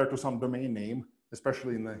compared to some domain name,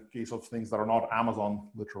 especially in the case of things that are not Amazon,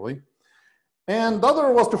 literally. And the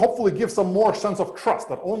other was to hopefully give some more sense of trust,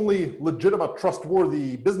 that only legitimate,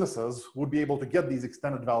 trustworthy businesses would be able to get these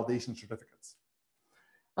extended validation certificates.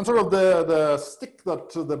 And sort of the stick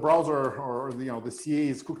that the browser or the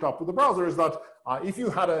CAs cooked up with the browser is that if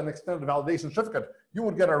you had an extended validation certificate, you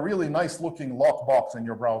would get a really nice looking lockbox in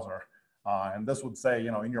your browser. And this would say,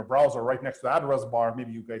 in your browser right next to the address bar,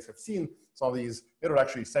 maybe you guys have seen some of these, it would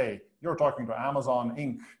actually say, you're talking to Amazon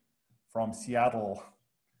Inc. from Seattle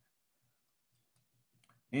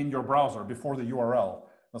in your browser before the URL.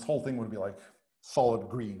 This whole thing would be like solid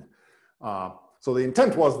green. So the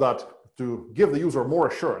intent was that to give the user more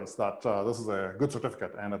assurance that this is a good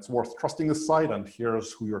certificate and it's worth trusting this site and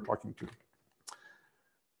here's who you're talking to.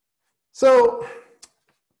 So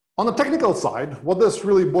on the technical side, what this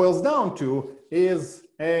really boils down to is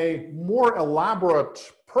a more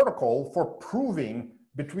elaborate protocol for proving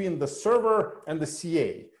between the server and the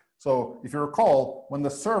CA. So if you recall, when the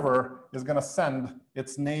server is going to send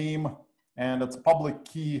its name and its public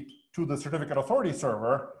key to the certificate authority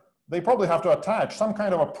server, they probably have to attach some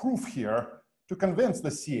kind of a proof here to convince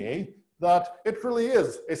the CA that it really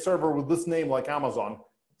is a server with this name like Amazon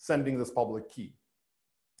sending this public key.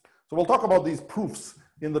 So we'll talk about these proofs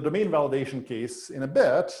in the domain validation case in a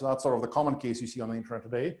bit. That's sort of the common case you see on the internet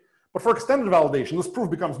today. But for extended validation, this proof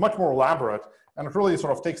becomes much more elaborate, and it really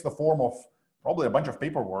sort of takes the form of probably a bunch of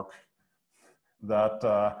paperwork that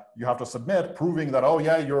you have to submit, proving that, oh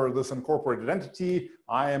yeah, you're this incorporated entity,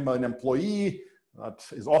 I am an employee, that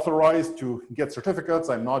is authorized to get certificates.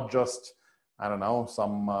 I'm not just, I don't know,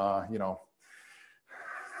 some, you know,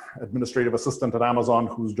 administrative assistant at Amazon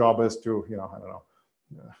whose job is to, you know, I don't know,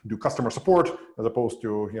 do customer support as opposed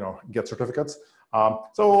to, you know, get certificates.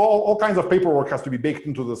 So all kinds of paperwork has to be baked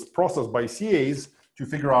into this process by CAs to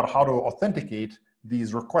figure out how to authenticate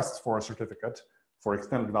these requests for a certificate for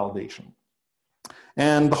extended validation.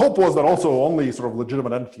 And the hope was that also only sort of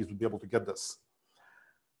legitimate entities would be able to get this.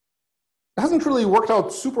 It hasn't really worked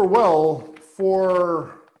out super well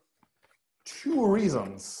for two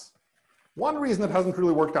reasons. One reason it hasn't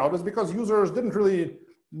really worked out is because users didn't really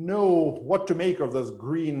know what to make of this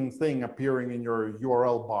green thing appearing in your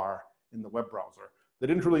URL bar in the web browser. They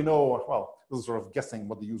didn't really know, well, this is sort of guessing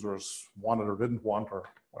what the users wanted or didn't want or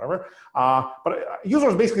whatever. But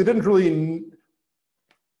users basically didn't really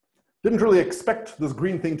expect this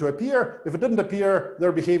green thing to appear. If it didn't appear,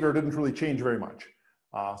 their behavior didn't really change very much.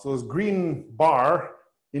 So this green bar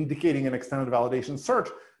indicating an extended validation search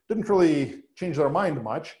didn't really change their mind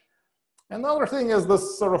much. And the other thing is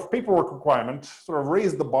this sort of paperwork requirement sort of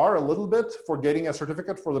raised the bar a little bit for getting a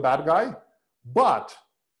certificate for the bad guy, but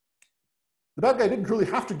the bad guy didn't really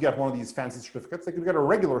have to get one of these fancy certificates. They could get a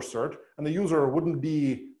regular cert and the user wouldn't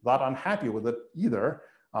be that unhappy with it either,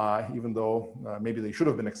 even though maybe they should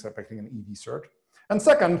have been expecting an EV cert. And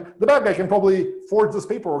second, the bad guy can probably forge this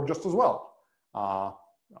paperwork just as well.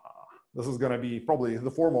 This is going to be probably in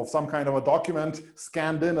the form of some kind of a document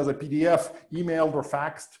scanned in as a PDF, emailed or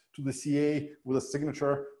faxed to the CA with a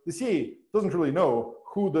signature. The CA doesn't really know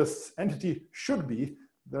who this entity should be.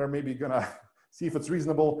 They're maybe going to see if it's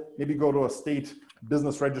reasonable, maybe go to a state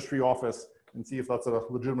business registry office and see if that's a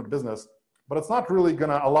legitimate business. But it's not really going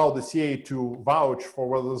to allow the CA to vouch for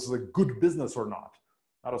whether this is a good business or not.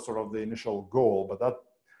 That is sort of the initial goal, but that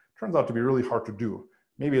turns out to be really hard to do.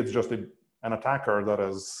 Maybe it's just an attacker that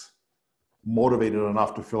is motivated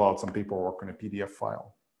enough to fill out some paperwork in a PDF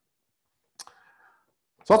file.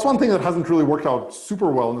 So that's one thing that hasn't really worked out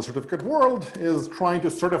super well in the certificate world, is trying to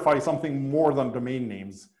certify something more than domain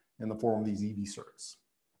names in the form of these EV certs.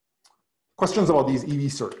 Questions about these EV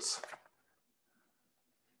certs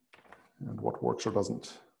and what works or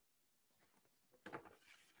doesn't.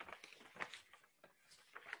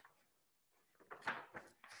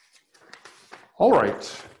 All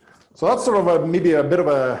right. So that's sort of maybe a bit of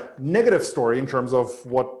a negative story in terms of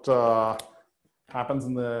what happens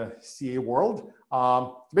in the CA world.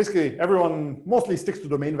 Basically, everyone mostly sticks to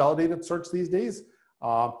domain validated certs these days.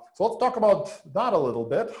 So let's talk about that a little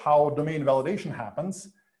bit, how domain validation happens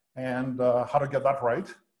and how to get that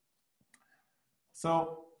right.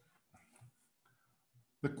 So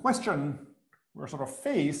the question we're sort of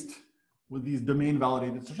faced with these domain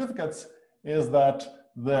validated certificates is that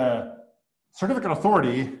the certificate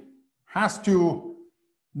authority has to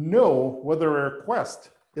know whether a request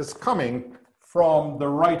is coming from the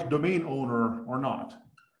right domain owner or not.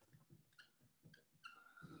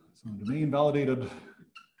 So domain validated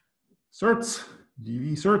certs,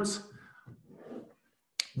 DV certs.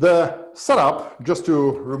 The setup, just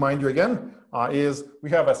to remind you again, is we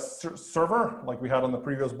have a server like we had on the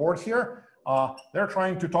previous board here. They're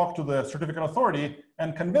trying to talk to the certificate authority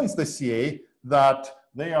and convince the CA that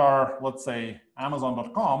they are, let's say,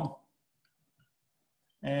 Amazon.com.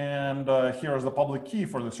 And here is the public key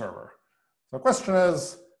for the server. The question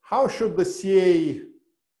is, how should the CA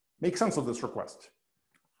make sense of this request?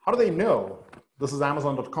 How do they know this is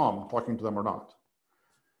Amazon.com talking to them or not?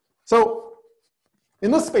 So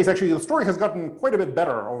in this space, actually, the story has gotten quite a bit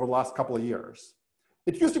better over the last couple of years.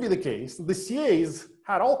 It used to be the case that the CAs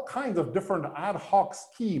had all kinds of different ad hoc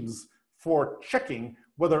schemes for checking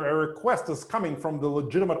whether a request is coming from the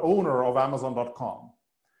legitimate owner of Amazon.com.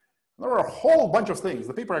 There are a whole bunch of things.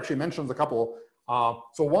 The paper actually mentions a couple.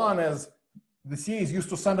 So one is the CAs used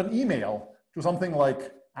to send an email to something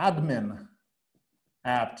like admin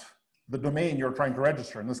at the domain you're trying to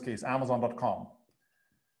register, in this case, Amazon.com.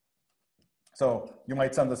 So you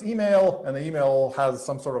might send this email, and the email has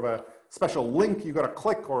some sort of a special link you got to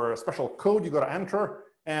click or a special code you got to enter.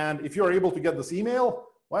 And if you're able to get this email,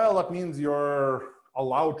 well, that means you're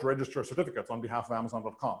allowed to register certificates on behalf of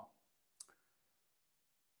Amazon.com.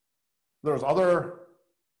 There's other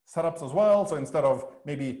setups as well. So instead of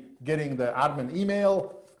maybe getting the admin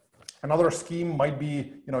email, another scheme might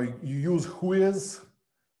be, you use Whois.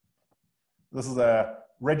 This is a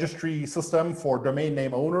registry system for domain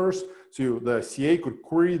name owners. So the CA could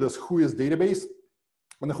query this Whois database.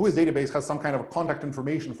 And the Whois database has some kind of contact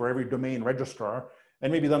information for every domain registrar.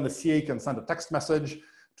 And maybe then the CA can send a text message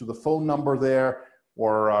to the phone number there,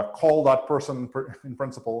 or call that person in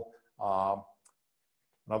principle.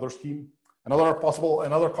 Another scheme. Another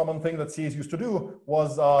common thing that CAs used to do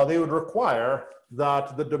was they would require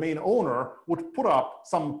that the domain owner would put up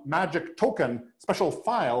some magic token special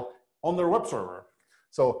file on their web server.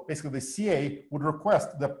 So basically the CA would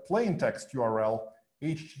request the plain text URL,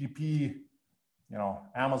 HTTP,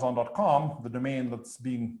 Amazon.com, the domain that's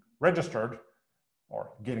being registered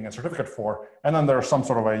or getting a certificate for, and then there's some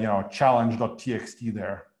sort of a challenge.txt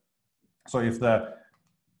there. So if the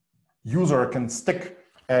user can stick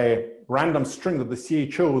a random string that the CA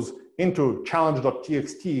chose into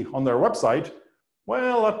challenge.txt on their website,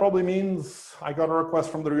 well, that probably means I got a request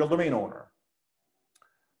from the real domain owner.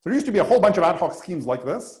 So there used to be a whole bunch of ad hoc schemes like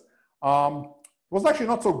this. It was actually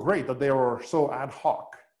not so great that they were so ad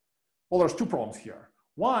hoc. Well, there's two problems here.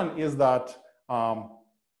 One is that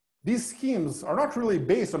these schemes are not really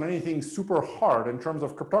based on anything super hard in terms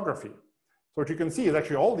of cryptography. So what you can see is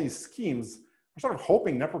actually all these schemes are sort of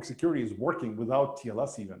hoping network security is working without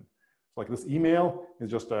TLS even. So like this email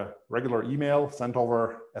is just a regular email sent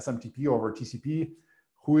over SMTP over TCP.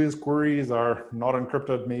 Whois queries are not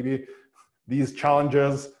encrypted maybe. These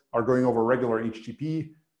challenges are going over regular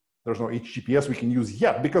HTTP. There's no HTTPS we can use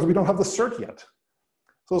yet because we don't have the cert yet.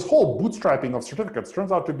 So this whole bootstrapping of certificates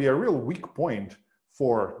turns out to be a real weak point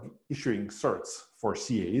for issuing certs for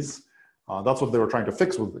CAs. That's what they were trying to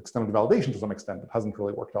fix with extended validation to some extent. It hasn't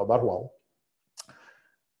really worked out that well.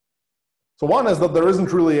 So one is that there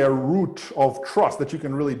isn't really a root of trust that you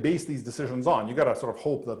can really base these decisions on. You gotta sort of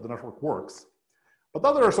hope that the network works. But the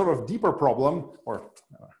other sort of deeper problem, or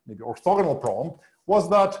maybe orthogonal problem, was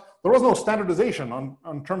that there was no standardization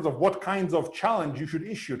on terms of what kinds of challenge you should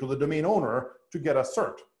issue to the domain owner to get a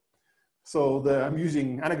cert. So the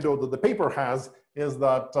amusing anecdote that the paper has is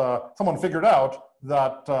that someone figured out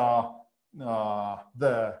that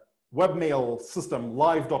the webmail system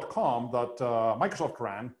live.com that Microsoft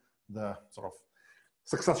ran, the sort of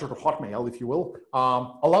successor to Hotmail, if you will,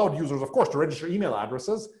 allowed users, of course, to register email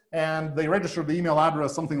addresses, and they registered the email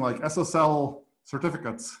address something like SSL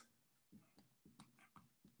certificates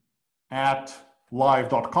at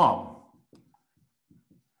live.com.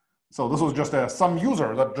 So this was just some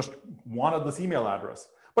user that just wanted this email address.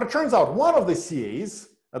 But it turns out one of the CAs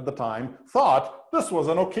at the time thought this was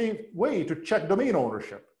an okay way to check domain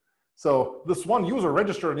ownership. So this one user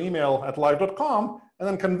registered an email at live.com and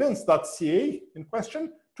then convinced that CA in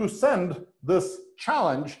question to send this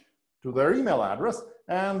challenge to their email address.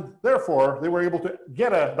 And therefore, they were able to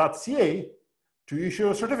get that CA to issue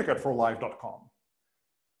a certificate for live.com.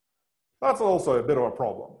 That's also a bit of a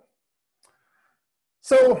problem.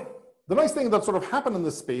 So the nice thing that sort of happened in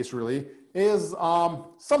this space really is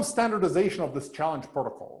some standardization of this challenge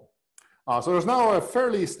protocol. So there's now a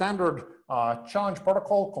fairly standard challenge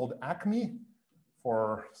protocol called ACME,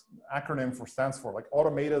 stands for like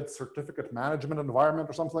Automated Certificate Management Environment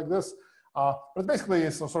or something like this. But it's basically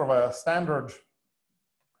sort of a standard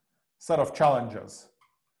set of challenges.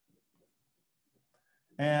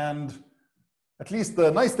 And at least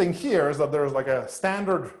the nice thing here is that there's like a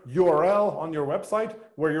standard URL on your website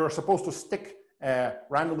where you're supposed to stick a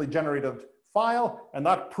randomly generated file, and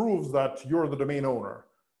that proves that you're the domain owner.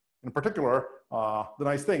 In particular, the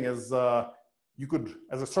nice thing is you could,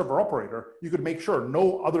 as a server operator, you could make sure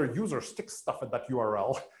no other user sticks stuff at that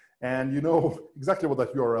URL, and you know exactly what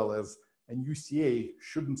that URL is, and UCA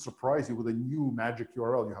shouldn't surprise you with a new magic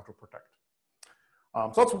URL you have to protect.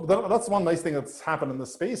 So that's one nice thing that's happened in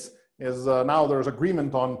this space, is now there's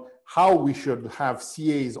agreement on how we should have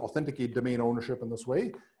CAs authenticate domain ownership in this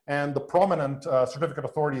way. And the prominent certificate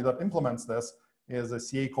authority that implements this is a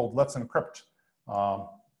CA called Let's Encrypt.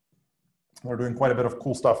 We're doing quite a bit of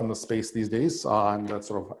cool stuff in this space these days, and that's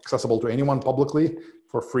sort of accessible to anyone publicly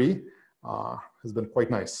for free. Has been quite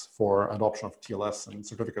nice for adoption of TLS and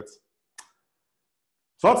certificates.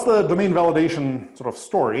 So that's the domain validation sort of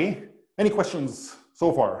story. Any questions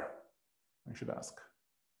so far I should ask?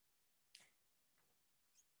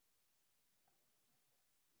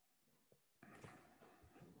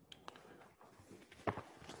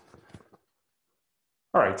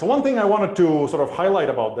 All right, so one thing I wanted to sort of highlight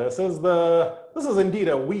about this is this is indeed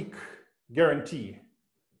a weak guarantee,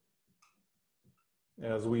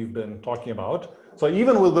 as we've been talking about. So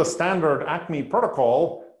even with the standard ACME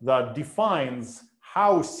protocol that defines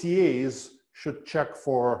how CAs should check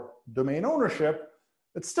for domain ownership,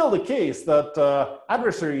 it's still the case that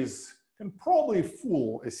adversaries can probably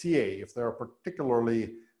fool a CA if they're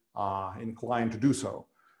particularly inclined to do so.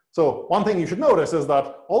 So one thing you should notice is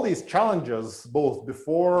that all these challenges, both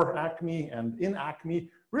before ACME and in ACME,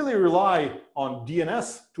 really rely on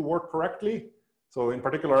DNS to work correctly. So in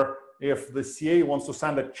particular, if the CA wants to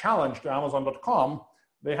send a challenge to Amazon.com,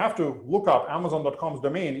 they have to look up Amazon.com's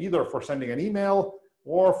domain either for sending an email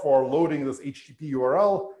or for loading this HTTP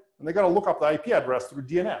URL, and they got to look up the IP address through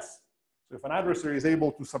DNS. So if an adversary is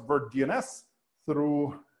able to subvert DNS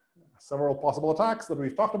through several possible attacks that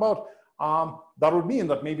we've talked about, that would mean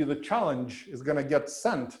that maybe the challenge is going to get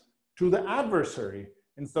sent to the adversary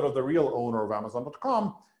instead of the real owner of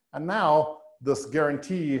Amazon.com. And now this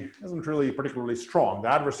guarantee isn't really particularly strong. The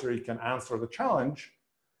adversary can answer the challenge,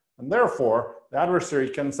 and therefore the adversary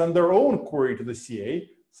can send their own query to the CA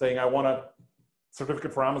saying, I want a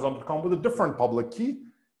certificate for Amazon.com with a different public key.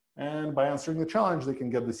 And by answering the challenge, they can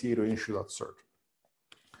get the CA to issue that cert.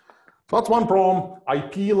 So that's one problem.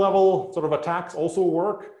 IP level sort of attacks also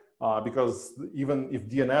work because even if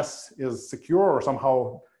DNS is secure or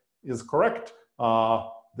somehow is correct,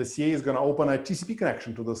 the CA is going to open a TCP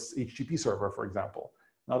connection to this HTTP server, for example.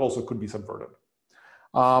 That also could be subverted.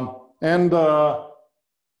 And there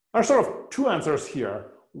are sort of two answers here.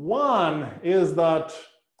 One is that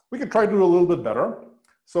we could try to do a little bit better.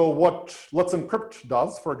 So what Let's Encrypt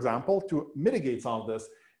does, for example, to mitigate some of this,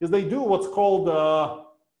 is they do what's called,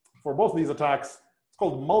 for both of these attacks, it's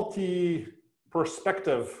called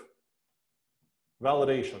multi-perspective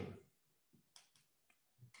validation.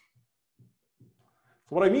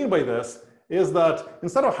 So what I mean by this is that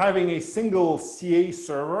instead of having a single CA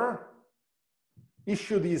server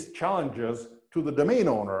issue these challenges to the domain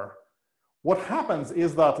owner, what happens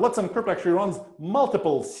is that Let's Encrypt actually runs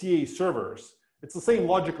multiple CA servers. It's the same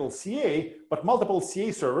logical CA, but multiple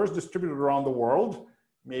CA servers distributed around the world,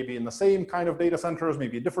 maybe in the same kind of data centers,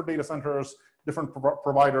 maybe different data centers, different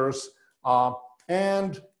providers.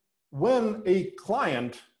 And when a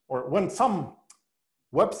client or when some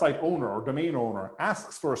website owner or domain owner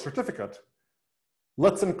asks for a certificate,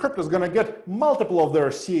 Let's Encrypt is going to get multiple of their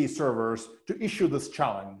CA servers to issue this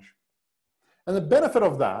challenge. And the benefit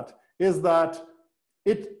of that is that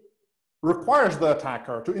it requires the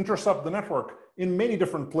attacker to intercept the network in many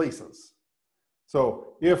different places.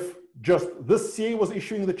 So if just this CA was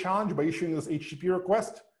issuing the challenge by issuing this HTTP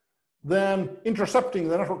request, then intercepting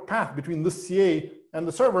the network path between this CA and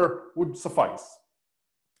the server would suffice.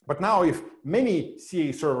 But now if many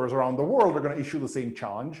CA servers around the world are going to issue the same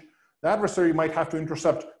challenge, the adversary might have to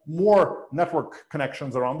intercept more network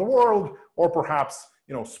connections around the world, or perhaps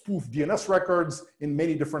spoof DNS records in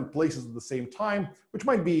many different places at the same time, which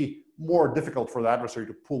might be more difficult for the adversary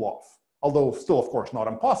to pull off. Although still, of course, not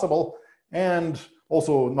impossible, and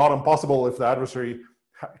also not impossible if the adversary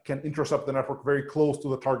can intercept the network very close to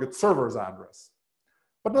the target server's address.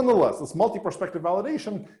 But nonetheless, this multi-perspective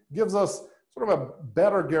validation gives us sort of a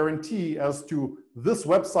better guarantee as to this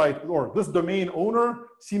website or this domain owner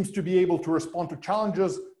seems to be able to respond to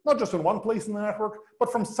challenges, not just in one place in the network,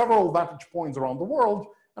 but from several vantage points around the world.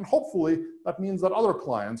 And hopefully that means that other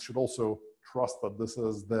clients should also trust that this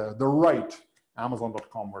is the right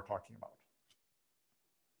Amazon.com we're talking about.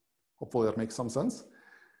 Hopefully that makes some sense.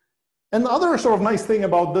 And the other sort of nice thing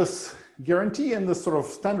about this guarantee and this sort of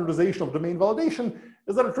standardization of domain validation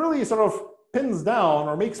is that it really sort of pins down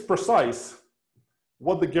or makes precise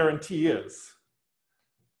what the guarantee is.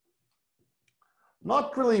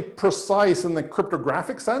 Not really precise in the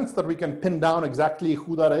cryptographic sense that we can pin down exactly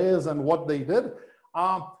who that is and what they did,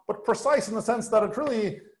 but precise in the sense that it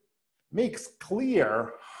really makes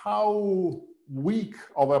clear how weak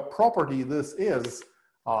of a property this is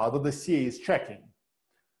that the CA is checking.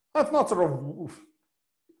 That's not sort of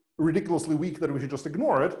ridiculously weak that we should just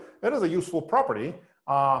ignore it. It is a useful property,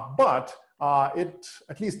 but it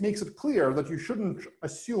at least makes it clear that you shouldn't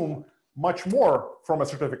assume much more from a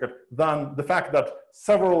certificate than the fact that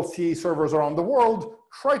several CA servers around the world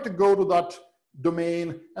tried to go to that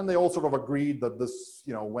domain, and they all sort of agreed that this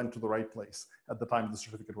went to the right place at the time the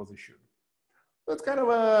certificate was issued. So it's kind of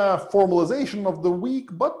a formalization of the weak,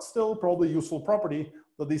 but still probably useful property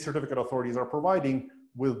that these certificate authorities are providing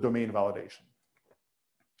with domain validation.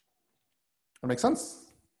 That makes sense?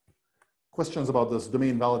 Questions about this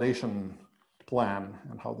domain validation plan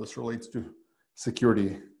and how this relates to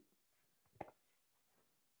security?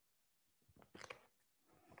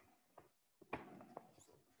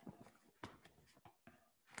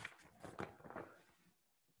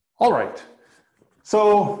 All right.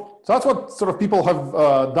 So that's what sort of people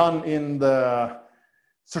have done in the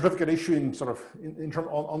certificate issuing sort of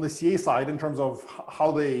on the CA side in terms of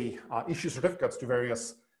how they issue certificates to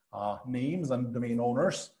various names and domain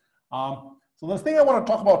owners. So the thing I want to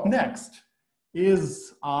talk about next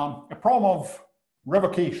is a problem of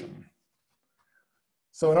revocation.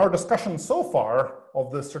 So in our discussion so far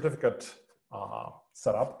of this certificate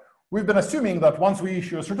setup, we've been assuming that once we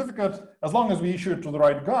issue a certificate, as long as we issue it to the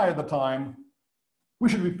right guy at the time, we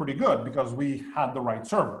should be pretty good because we had the right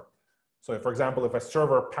server. So if, for example, if a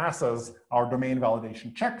server passes our domain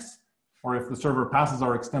validation checks, or if the server passes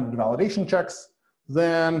our extended validation checks,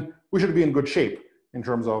 then we should be in good shape in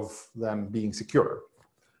terms of them being secure.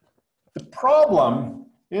 The problem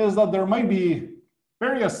is that there might be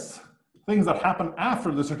various things that happen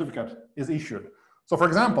after the certificate is issued. So for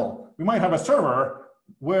example, we might have a server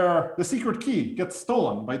where the secret key gets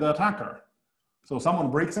stolen by the attacker. So someone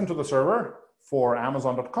breaks into the server for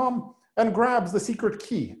Amazon.com and grabs the secret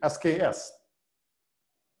key, SKS.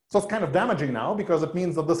 So it's kind of damaging now because it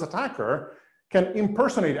means that this attacker can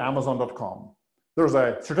impersonate Amazon.com. There's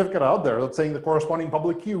a certificate out there that's saying the corresponding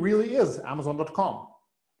public key really is Amazon.com.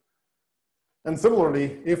 And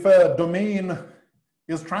similarly, if a domain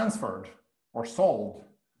is transferred or sold,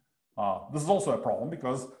 this is also a problem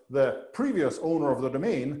because the previous owner of the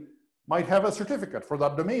domain might have a certificate for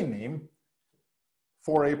that domain name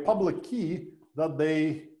for a public key that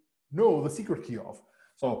they know the secret key of.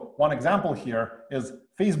 So one example here is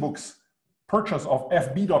Facebook's purchase of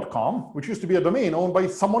FB.com, which used to be a domain owned by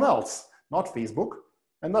someone else, not Facebook.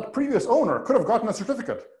 And that previous owner could have gotten a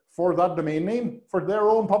certificate for that domain name for their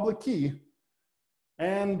own public key.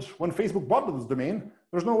 And when Facebook bought this domain,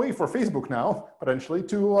 there's no way for Facebook now, potentially,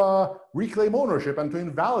 to reclaim ownership and to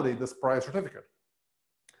invalidate this prior certificate.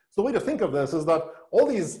 So the way to think of this is that all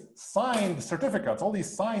these signed certificates, all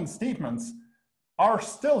these signed statements are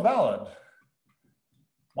still valid.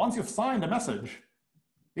 Once you've signed a message,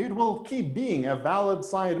 it will keep being a valid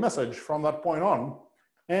signed message from that point on.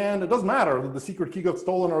 And it doesn't matter that the secret key got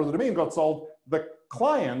stolen or the domain got sold, the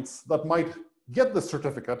clients that might get the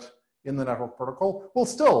certificate in the network protocol will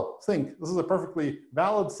still think this is a perfectly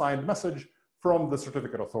valid signed message from the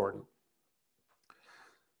certificate authority.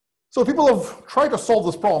 So people have tried to solve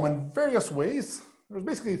this problem in various ways. There's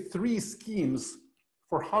basically 3 schemes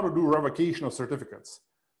for how to do revocation of certificates.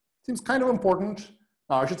 Seems kind of important.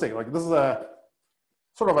 I should say, like, this is a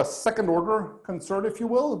sort of a second order concern, if you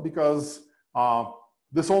will, because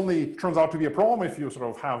this only turns out to be a problem if you sort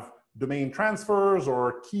of have domain transfers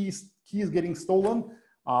or keys getting stolen,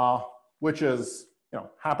 which is,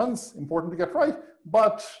 happens, important to get right.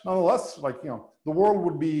 But nonetheless, like, the world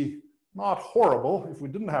would be not horrible if we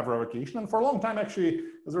didn't have revocation. And for a long time, actually,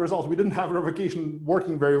 as a result, we didn't have revocation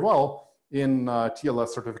working very well in TLS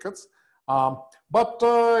certificates. But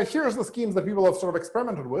here's the schemes that people have sort of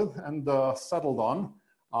experimented with and settled on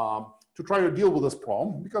to try to deal with this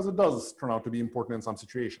problem, because it does turn out to be important in some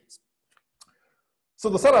situations. So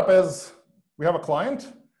the setup is we have a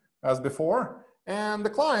client, as before, and the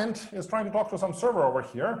client is trying to talk to some server over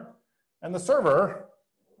here. And the server,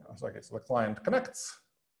 so the client connects,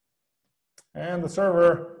 and the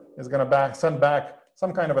server is going to send back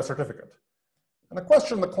some kind of a certificate. And the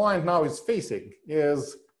question the client now is facing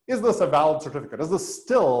is this a valid certificate? Is this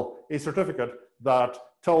still a certificate that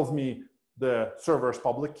tells me the server's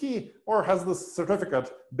public key, or has this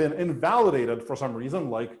certificate been invalidated for some reason,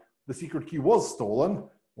 like the secret key was stolen,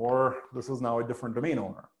 or this is now a different domain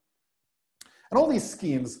owner? And all these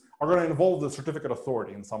schemes are going to involve the certificate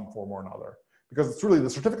authority in some form or another, because it's really the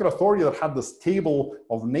certificate authority that had this table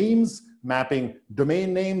of names mapping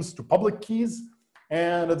domain names to public keys.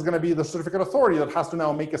 And it's going to be the certificate authority that has to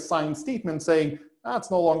now make a signed statement saying, that's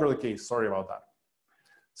no longer the case, sorry about that.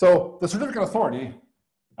 So the certificate authority,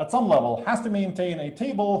 at some level, has to maintain a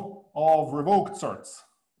table of revoked certs.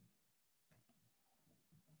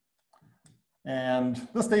 And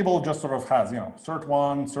this table just sort of has, cert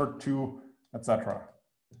 1, cert 2, etc.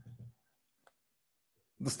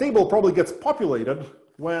 This table probably gets populated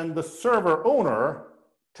when the server owner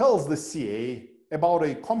tells the CA about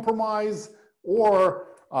a compromise or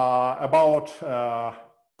about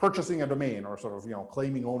purchasing a domain, or sort of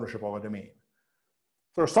claiming ownership of a domain.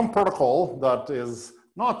 So there's some protocol that is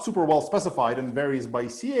not super well specified and varies by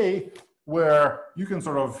CA, where you can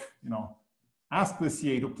sort of ask the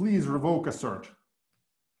CA to please revoke a cert.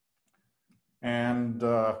 And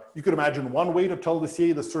you could imagine one way to tell the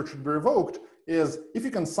CA the cert should be revoked is if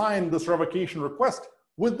you can sign this revocation request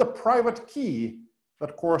with the private key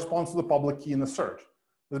that corresponds to the public key in the cert.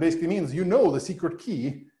 This basically means the secret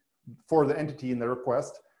key for the entity in the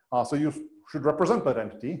request, so you should represent that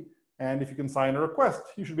entity. And if you can sign a request,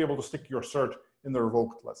 you should be able to stick your cert in the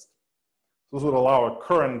revoked list. So this would allow a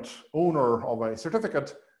current owner of a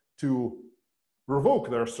certificate to revoke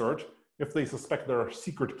their cert if they suspect their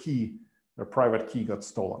secret key, their private key, got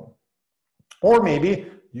stolen. Or maybe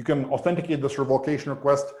you can authenticate this revocation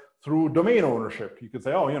request through domain ownership. You could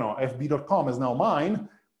say, oh, fb.com is now mine.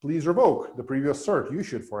 Please revoke the previous cert you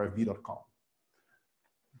issued for fb.com.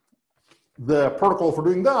 The protocol for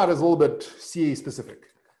doing that is a little bit CA specific.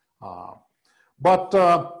 But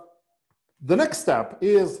the next step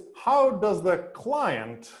is, how does the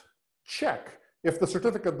client check if the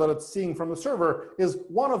certificate that it's seeing from the server is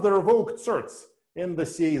one of the revoked certs in the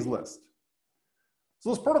CA's list? So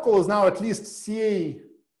this protocol is now at least CA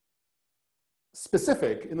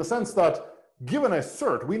specific in the sense that given a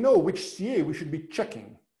cert, we know which CA we should be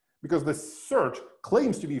checking because the cert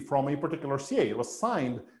claims to be from a particular CA. It was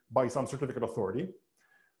signed by some certificate authority.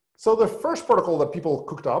 So the first protocol that people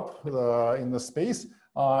cooked up in this space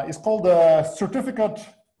is called the Certificate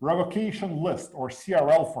Revocation List, or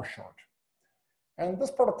CRL for short. And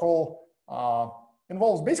this protocol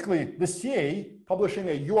involves basically the CA publishing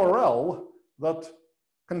a URL that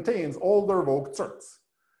contains all the revoked certs.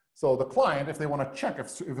 So the client, if they want to check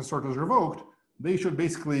if a cert is revoked, they should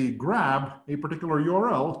basically grab a particular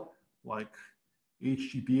URL like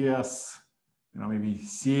HTTPS, maybe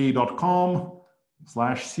ca.com/CRL.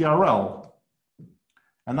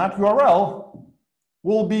 And that URL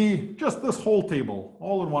will be just this whole table,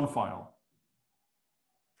 all in one file.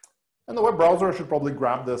 And the web browser should probably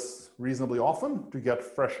grab this reasonably often to get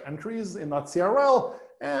fresh entries in that CRL.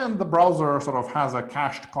 And the browser sort of has a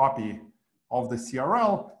cached copy of the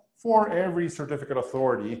CRL for every certificate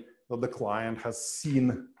authority that the client has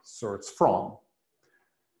seen certs from.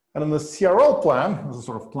 And in the CRL plan, this is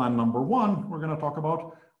sort of plan number one we're going to talk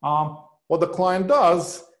about, what the client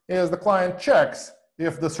does is the client checks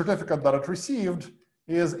if the certificate that it received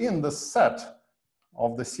is in the set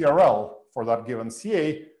of the CRL for that given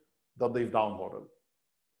CA that they've downloaded.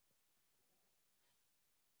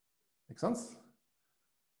 Make sense?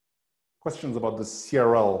 Questions about the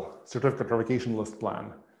CRL, Certificate Revocation List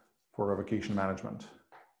plan for revocation management?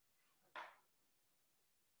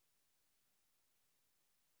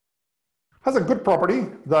 Has a good property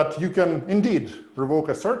that you can indeed revoke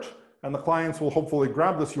a cert, and the clients will hopefully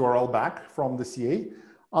grab this URL back from the CA.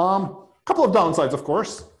 Couple of downsides, of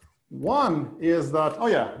course. One is that, oh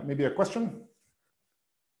yeah, maybe a question?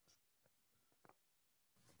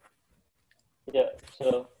 Yeah,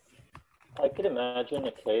 so I could imagine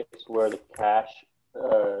a case where the cache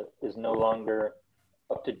is no longer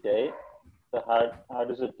up to date. So how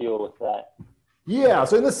does it deal with that? Yeah,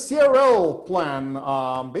 so in the CRL plan,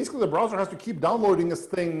 basically the browser has to keep downloading this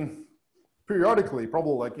thing periodically,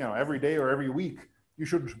 probably like, every day or every week. You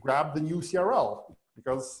should grab the new CRL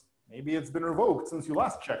because maybe it's been revoked since you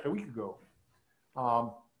last checked a week ago.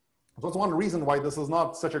 So that's one reason why this is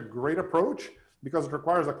not such a great approach, because it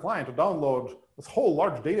requires a client to download this whole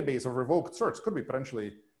large database of revoked certs. Could be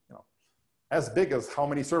potentially as big as how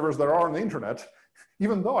many servers there are on the internet,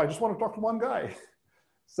 even though I just want to talk to one guy.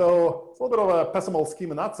 So it's a little bit of a pessimal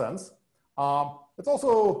scheme in that sense. It's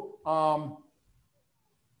also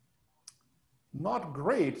not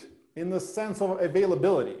great in the sense of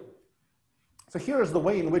availability. So here's the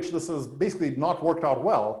way in which this is basically not worked out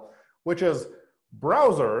well, which is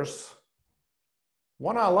browsers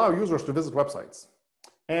want to allow users to visit websites.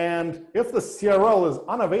 And if the CRL is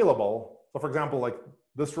unavailable, so for example, like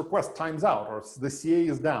this request times out or the CA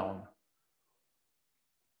is down,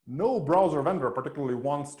 no browser vendor particularly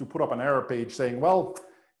wants to put up an error page saying, well,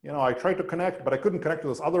 I tried to connect, but I couldn't connect to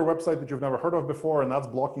this other website that you've never heard of before, and that's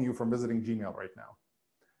blocking you from visiting Gmail right now.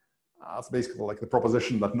 That's basically like the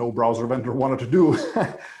proposition that no browser vendor wanted to do.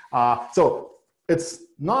 So it's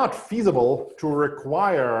not feasible to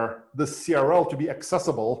require the CRL to be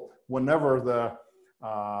accessible whenever the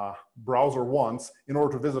browser wants in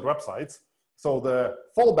order to visit websites. So the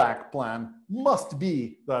fallback plan must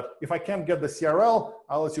be that if I can't get the CRL,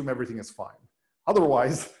 I'll assume everything is fine.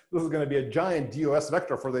 Otherwise, this is going to be a giant DOS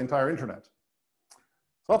vector for the entire internet.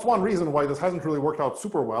 So that's one reason why this hasn't really worked out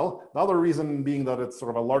super well. The other reason being that it's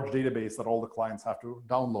sort of a large database that all the clients have to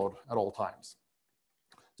download at all times.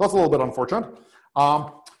 So that's a little bit unfortunate.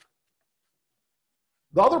 The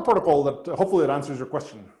other protocol that hopefully it answers your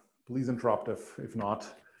question. Please interrupt if not.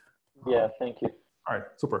 Yeah, thank you. All right,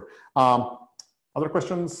 super. Other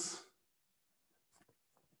questions?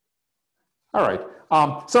 All right.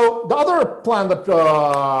 So the other plan that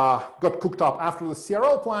got cooked up after the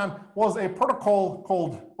CRL plan was a protocol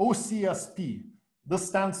called OCSP. This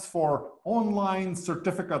stands for Online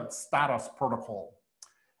Certificate Status Protocol.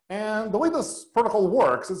 And the way this protocol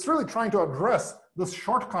works, it's really trying to address this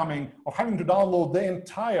shortcoming of having to download the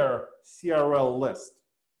entire CRL list.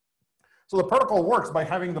 So the protocol works by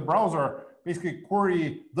having the browser basically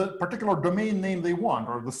query the particular domain name they want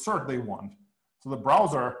or the cert they want. So the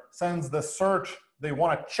browser sends the cert they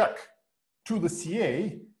want to check to the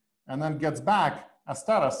CA and then gets back a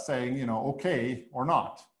status saying, okay or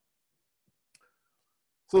not.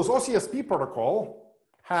 So this OCSP protocol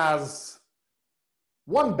has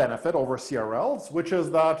one benefit over CRLs, which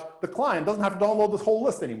is that the client doesn't have to download this whole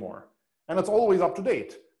list anymore. And it's always up to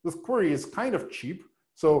date. This query is kind of cheap.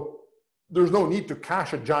 So there's no need to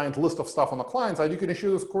cache a giant list of stuff on the client side. You can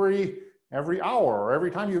issue this query every hour or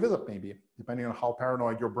every time you visit, maybe, depending on how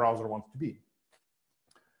paranoid your browser wants to be.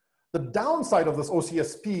 The downside of this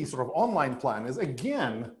OCSP sort of online plan is,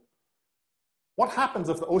 again, what happens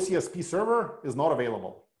if the OCSP server is not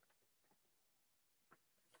available?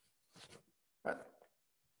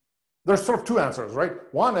 There's sort of two answers, right?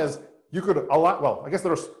 One is you could allow, well, I guess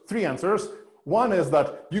there's three answers. One is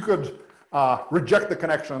that you could reject the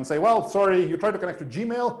connection and say, well, sorry, you tried to connect to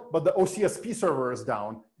Gmail, but the OCSP server is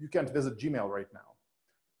down. You can't visit Gmail right now.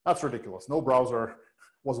 That's ridiculous. No browser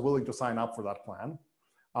was willing to sign up for that plan.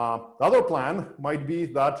 The other plan might be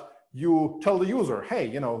that you tell the user, hey,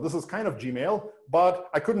 you know, this is kind of Gmail, but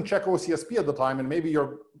I couldn't check OCSP at the time, and maybe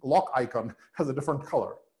your lock icon has a different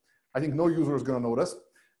color. I think no user is going to notice,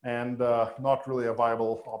 and not really a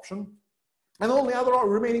viable option. And the only other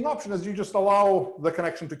remaining option is you just allow the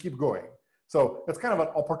connection to keep going. So it's kind of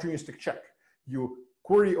an opportunistic check. You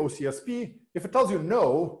query OCSP. If it tells you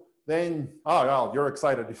no, then, oh, well, you're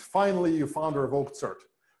excited. Finally, you found a revoked cert.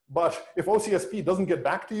 But if OCSP doesn't get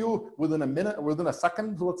back to you within a minute, within a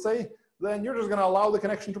second, let's say, then you're just going to allow the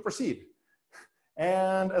connection to proceed.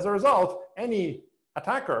 And as a result, any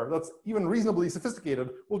attacker that's even reasonably sophisticated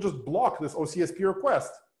will just block this OCSP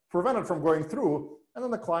request, prevent it from going through, and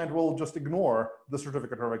then the client will just ignore the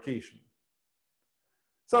certificate revocation.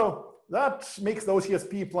 So that makes the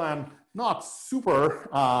OCSP plan not super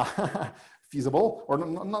feasible, or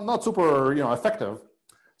not super effective.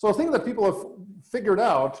 So a thing that people have figured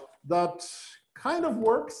out that kind of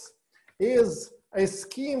works is a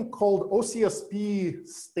scheme called OCSP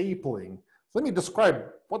stapling. So let me describe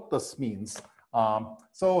what this means.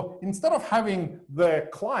 So instead of having the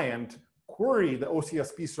client query the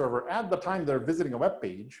OCSP server at the time they're visiting a web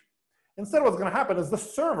page, instead what's going to happen is the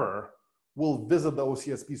server will visit the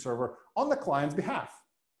OCSP server on the client's behalf.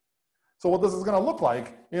 So what this is going to look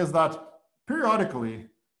like is that periodically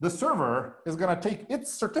the server is going to take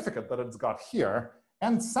its certificate that it's got here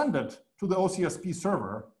and send it to the OCSP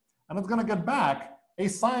server, and it's going to get back a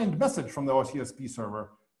signed message from the OCSP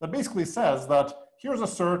server that basically says that here's a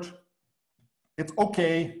cert, it's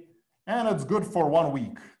okay, and it's good for 1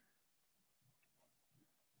 week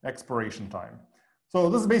expiration time. So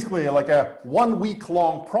this is basically like a 1 week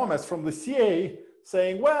long promise from the CA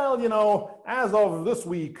saying, well, you know, as of this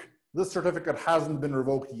week, this certificate hasn't been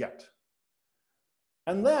revoked yet.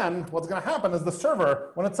 And then what's going to happen is the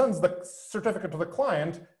server, when it sends the certificate to the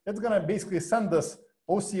client, it's going to basically send this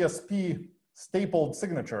OCSP stapled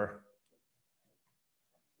signature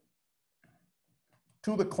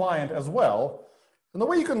to the client as well. And the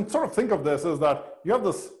way you can sort of think of this is that you have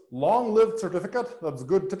this long-lived certificate that's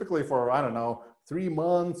good typically for, I don't know, 3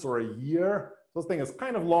 months or a year. This thing is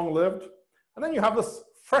kind of long-lived. And then you have this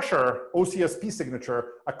fresher OCSP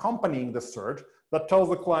signature accompanying the cert that tells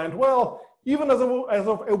the client, well, even as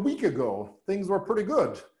of a week ago, things were pretty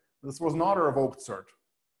good. This was not a revoked cert.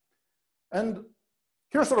 And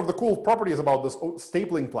here's sort of the cool properties about this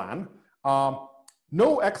stapling plan.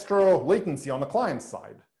 No extra latency on the client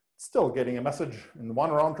side. Still getting a message in one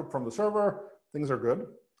round trip from the server, things are good.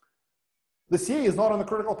 The CA is not on the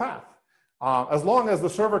critical path. As long as the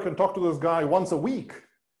server can talk to this guy once a week,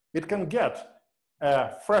 it can get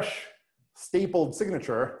a fresh stapled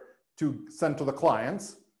signature to send to the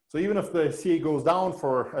clients. So even if the CA goes down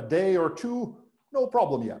for a day or two, no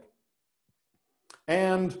problem yet.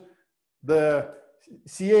 And the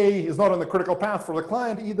CA is not on the critical path for the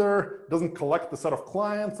client either, doesn't collect the set of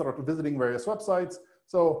clients that are visiting various websites.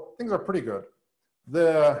 So things are pretty good.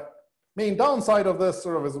 The main downside of this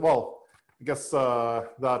sort of is, well, I guess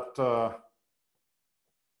that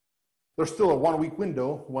there's still a 1 week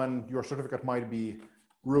window when your certificate might be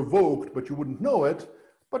revoked, but you wouldn't know it.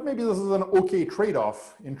 But maybe this is an okay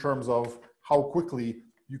trade-off in terms of how quickly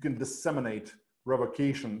you can disseminate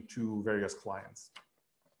revocation to various clients.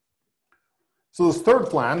 So this third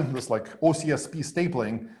plan, this like OCSP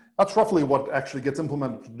stapling, that's roughly what actually gets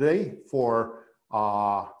implemented today for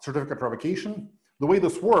certificate revocation. The way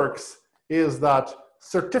this works is that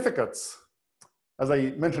certificates, as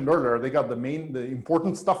I mentioned earlier, they got the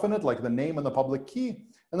important stuff in it, like the name and the public key.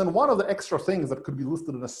 And then one of the extra things that could be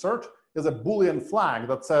listed in a cert is a Boolean flag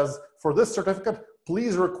that says, for this certificate,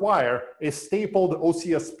 please require a stapled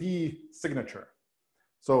OCSP signature.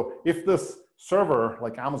 So if this server,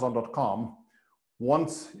 like Amazon.com,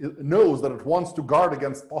 knows that it wants to guard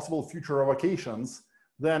against possible future revocations,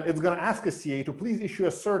 then it's going to ask a CA to please issue a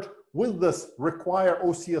cert with this require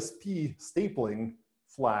OCSP stapling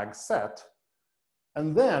flag set.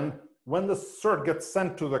 And then when the cert gets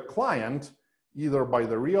sent to the client, either by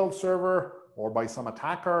the real server or by some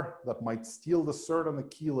attacker that might steal the cert and the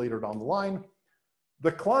key later down the line,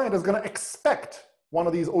 the client is going to expect one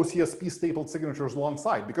of these OCSP stapled signatures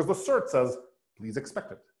alongside, because the cert says, please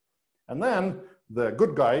expect it. And then the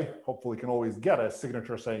good guy hopefully can always get a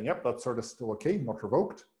signature saying, yep, that cert is still okay, not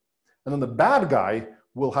revoked. And then the bad guy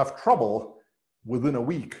will have trouble within a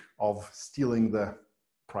week of stealing the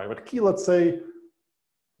private key, let's say.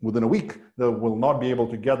 Within a week, they will not be able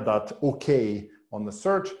to get that okay on the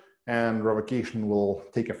cert, and revocation will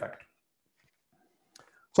take effect.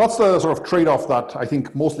 So that's the sort of trade-off that I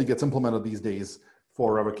think mostly gets implemented these days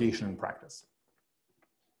for revocation in practice.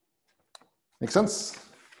 Make sense?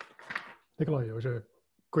 Nikolai, there was a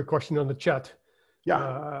quick question on the chat.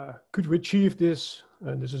 Yeah. Could we achieve this,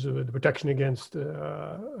 and this is the protection against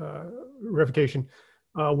revocation,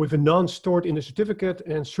 with a non-stored in the certificate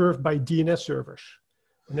and served by DNS servers?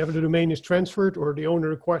 Whenever the domain is transferred or the owner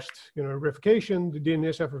requests revocation, the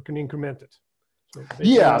DNS server can increment it. So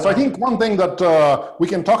yeah, so I think one thing that we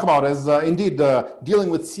can talk about is indeed dealing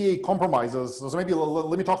with CA compromises. So maybe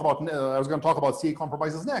let me talk about, I was going to talk about CA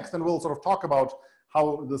compromises next, and we'll sort of talk about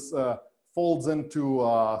how this folds into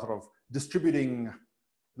sort of distributing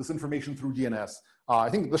this information through DNS. I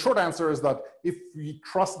think the short answer is that if we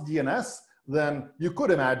trust DNS, then you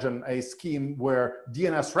could imagine a scheme where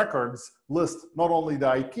DNS records list not only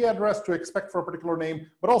the IP address to expect for a particular name,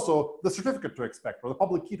 but also the certificate to expect or the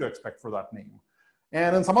public key to expect for that name.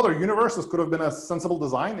 And in some other universe, this could have been a sensible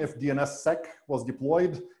design if DNSSEC was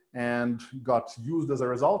deployed and got used as a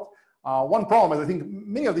result. One problem is I think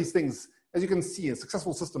many of these things, as you can see,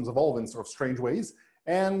 successful systems evolve in sort of strange ways.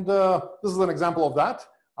 And this is an example of that.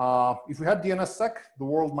 If we had DNSSEC, the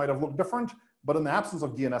world might have looked different. But in the absence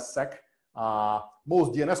of DNSSEC,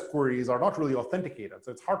 most DNS queries are not really authenticated.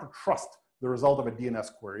 So it's hard to trust the result of a DNS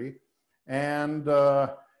query. And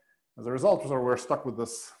as a result, we're stuck with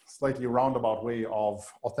this slightly roundabout way of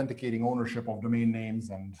authenticating ownership of domain names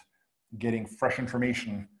and getting fresh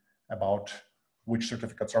information about which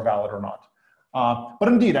certificates are valid or not. But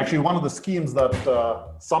indeed, actually, one of the schemes that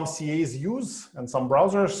some CAs use and some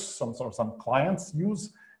browsers, some clients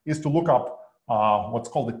use, is to look up what's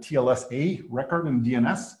called the TLS-A record in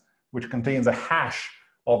DNS, which contains a hash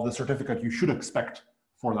of the certificate you should expect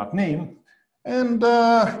for that name. And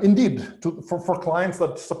indeed, for clients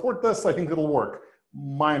that support this, I think it'll work.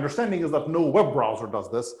 My understanding is that no web browser does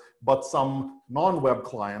this, but some non-web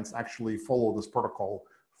clients actually follow this protocol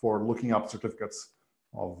for looking up certificates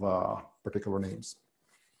of particular names.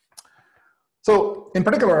 So in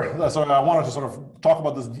particular, so I wanted to sort of talk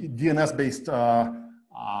about this DNS-based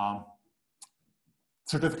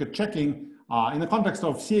certificate checking in the context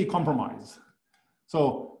of CA compromise.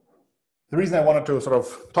 So the reason I wanted to sort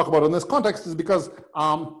of talk about it in this context is because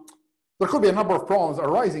there could be a number of problems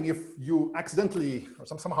arising if you accidentally or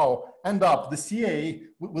somehow end up with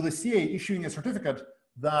the CA issuing a certificate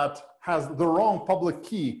that has the wrong public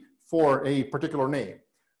key for a particular name.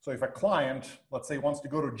 So if a client, let's say, wants to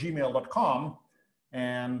go to gmail.com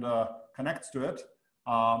and connects to it,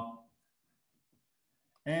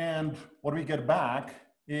 and what we get back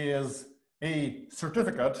is a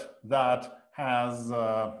certificate that has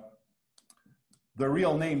the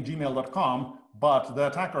real name gmail.com, but the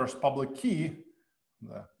attacker's public key,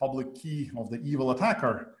 the public key of the evil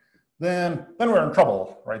attacker, then we're in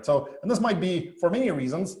trouble, right? So, and this might be for many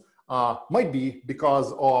reasons, might be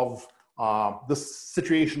because of this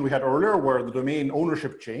situation we had earlier where the domain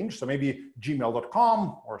ownership changed. So maybe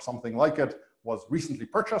gmail.com or something like it was recently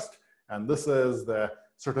purchased, and this is the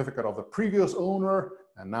certificate of the previous owner,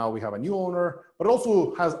 and now we have a new owner, but it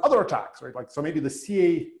also has other attacks, right? Like, so maybe the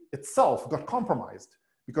CA itself got compromised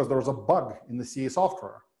because there was a bug in the CA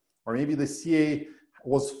software, or maybe the CA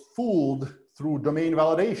was fooled through domain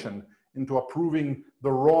validation into approving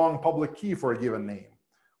the wrong public key for a given name.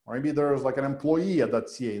 Or maybe there's like an employee at that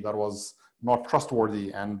CA that was not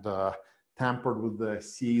trustworthy and tampered with the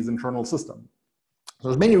CA's internal system. So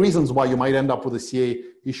there's many reasons why you might end up with a CA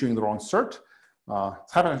issuing the wrong cert.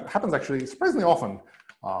 It happens actually surprisingly often.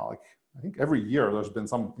 Like I think every year there's been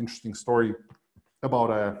some interesting story about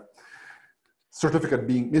a certificate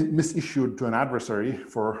being misissued to an adversary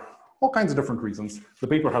for all kinds of different reasons. The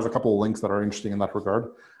paper has a couple of links that are interesting in that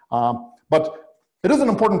regard. But it is an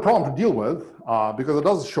important problem to deal with because it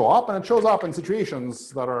does show up, and it shows up in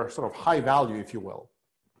situations that are sort of high value, if you will.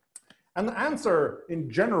 And the answer in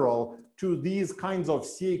general to these kinds of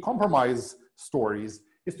CA compromise stories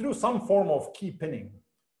is to do some form of key pinning,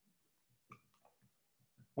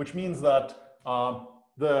 which means that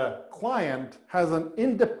the client has an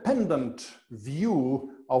independent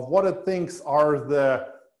view of what it thinks are the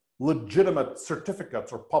legitimate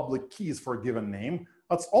certificates or public keys for a given name.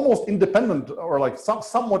 That's almost independent, or like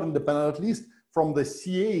somewhat independent at least, from the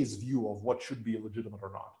CA's view of what should be legitimate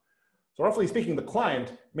or not. So roughly speaking, the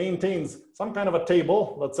client maintains some kind of a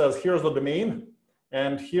table that says, here's the domain,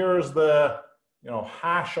 and here's the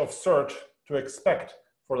hash of cert to expect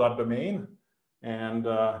for that domain. And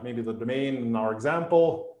maybe the domain in our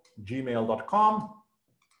example, gmail.com.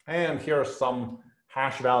 And here's some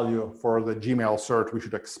hash value for the Gmail cert we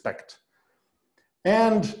should expect.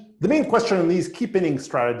 And the main question in these key pinning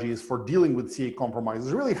strategies for dealing with CA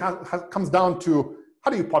compromises really comes down to,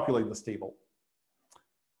 how do you populate this table?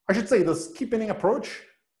 I should say this key pinning approach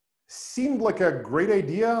seemed like a great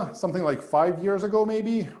idea, something like 5 years ago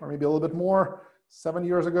maybe, or maybe a little bit more, 7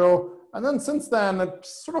 years ago. And then since then,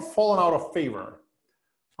 it's sort of fallen out of favor.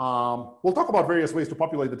 We'll talk about various ways to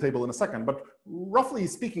populate the table in a second, but roughly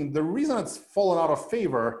speaking, the reason it's fallen out of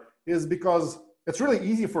favor is because it's really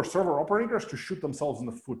easy for server operators to shoot themselves in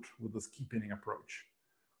the foot with this key pinning approach.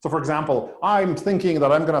 So for example, I'm thinking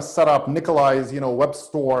that I'm gonna set up Nikolai's web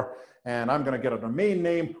store, and I'm gonna get a domain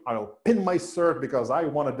name. I'll pin my cert because I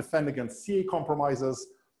wanna defend against CA compromises.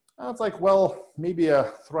 And it's like, well, maybe a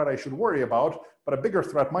threat I should worry about, but a bigger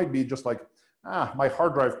threat might be just like, my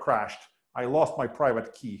hard drive crashed. I lost my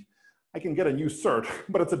private key. I can get a new cert,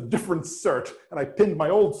 but it's a different cert, and I pinned my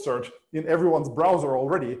old cert in everyone's browser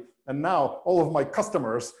already. And now all of my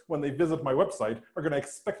customers, when they visit my website, are going to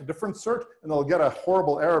expect a different cert, and they'll get a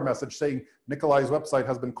horrible error message saying Nikolai's website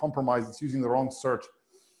has been compromised, it's using the wrong cert.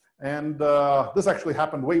 And this actually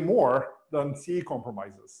happened way more than CA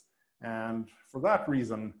compromises. And for that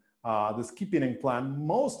reason, this key pinning plan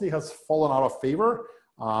mostly has fallen out of favor.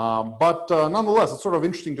 But nonetheless, it's sort of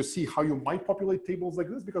interesting to see how you might populate tables like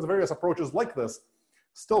this, because various approaches like this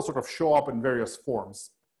still sort of show up in various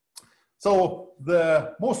forms. So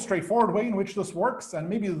the most straightforward way in which this works, and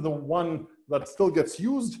maybe the one that still gets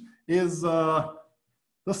used, is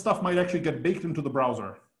this stuff might actually get baked into the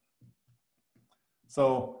browser.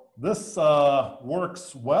 So this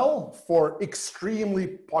works well for extremely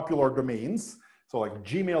popular domains. So like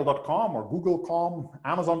gmail.com or google.com,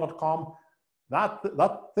 amazon.com.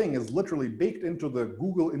 That thing is literally baked into the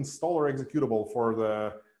Google installer executable for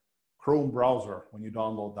the Chrome browser when you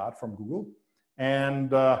download that from Google.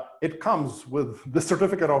 And it comes with the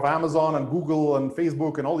certificate of Amazon and Google and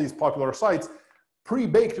Facebook and all these popular sites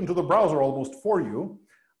pre-baked into the browser almost for you,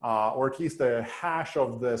 or at least a hash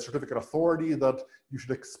of the certificate authority that you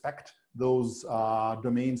should expect those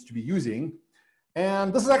domains to be using.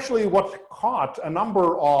 And this is actually what caught a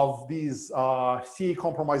number of these CA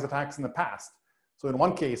compromise attacks in the past. So in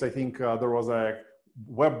one case, I think there was a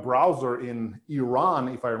web browser in Iran,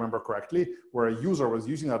 if I remember correctly, where a user was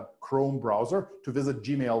using a Chrome browser to visit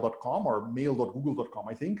gmail.com or mail.google.com,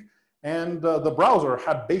 I think. And the browser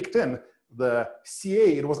had baked in the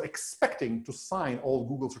CA it was expecting to sign all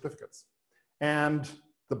Google certificates. And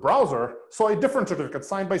the browser saw a different certificate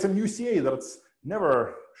signed by some new CA that it's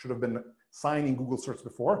never should have been signing Google certs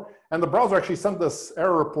before. And the browser actually sent this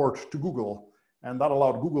error report to Google. And that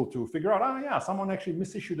allowed Google to figure out, yeah, someone actually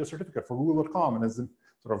misissued a certificate for google.com and is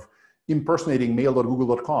sort of impersonating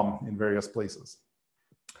mail.google.com in various places.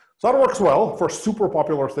 So that works well for super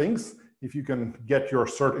popular things. If you can get your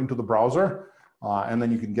cert into the browser, and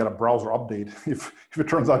then you can get a browser update if it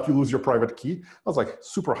turns out you lose your private key. That's like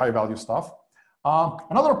super high value stuff.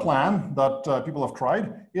 Another plan that people have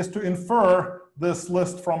tried is to infer this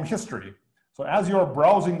list from history. So as you're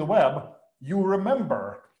browsing the web, you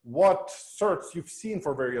remember what certs you've seen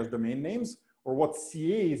for various domain names, or what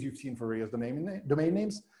CAs you've seen for various domain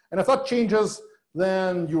names. And if that changes,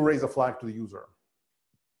 then you raise a flag to the user.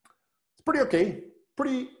 It's pretty okay,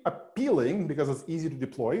 pretty appealing because it's easy to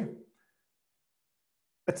deploy.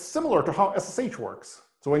 It's similar to how SSH works.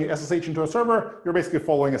 So when you SSH into a server, you're basically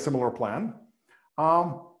following a similar plan.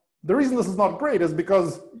 The reason this is not great is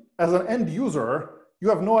because as an end user, you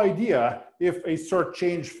have no idea if a cert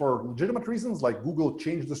changed for legitimate reasons, like Google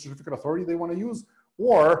changed the certificate authority they want to use,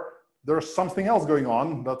 or there's something else going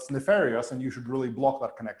on that's nefarious and you should really block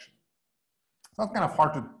that connection. So that's kind of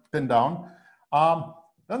hard to pin down.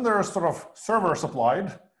 Then there's sort of server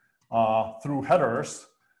supplied through headers.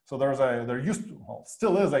 So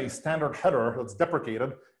still is a standard header that's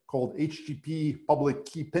deprecated called HTTP public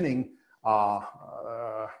key pinning.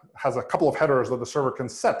 Has a couple of headers that the server can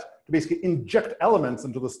set to basically inject elements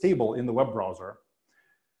into this table in the web browser.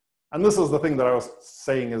 And this is the thing that I was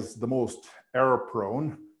saying is the most error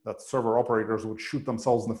prone, that server operators would shoot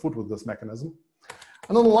themselves in the foot with this mechanism.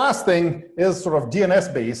 And then the last thing is sort of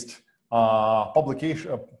DNS-based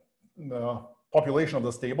population of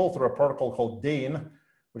this table through a protocol called DANE,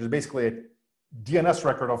 which is basically a DNS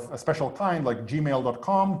record of a special kind like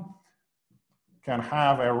gmail.com, can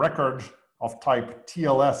have a record of type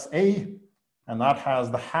TLS-A, and that has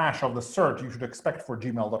the hash of the cert you should expect for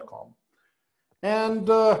gmail.com. And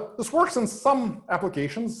this works in some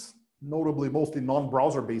applications, notably mostly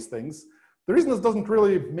non-browser based things. The reason this doesn't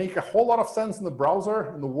really make a whole lot of sense in the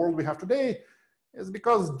browser, in the world we have today, is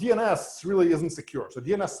because DNS really isn't secure. So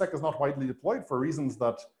DNSSEC is not widely deployed for reasons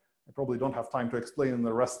that I probably don't have time to explain in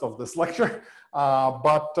the rest of this lecture.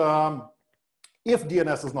 If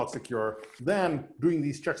DNS is not secure, then doing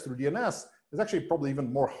these checks through DNS is actually probably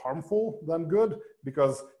even more harmful than good,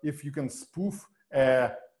 because if you can spoof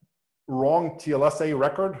a wrong TLS-A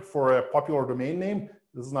record for a popular domain name,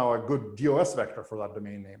 this is now a good DOS vector for that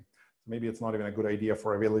domain name. Maybe it's not even a good idea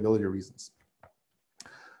for availability reasons.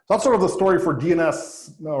 So that's sort of the story for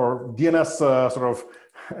DNS, or DNS sort of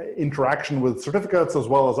interaction with certificates, as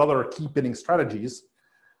well as other key pinning strategies.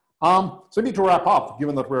 So maybe to wrap up,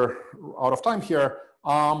 given that we're out of time here,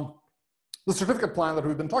 the certificate plan that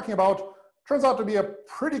we've been talking about turns out to be a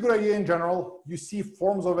pretty good idea in general. You see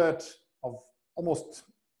forms of it of almost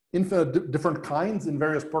infinite different kinds in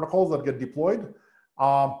various protocols that get deployed.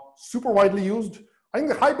 Super widely used. I think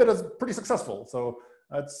the Hybit is pretty successful. So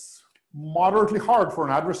it's moderately hard for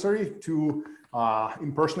an adversary to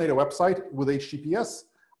impersonate a website with HTTPS.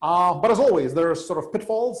 But as always, there's sort of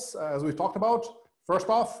pitfalls, as we've talked about. First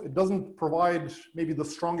off, it doesn't provide maybe the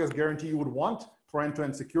strongest guarantee you would want for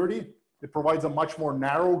end-to-end security. It provides a much more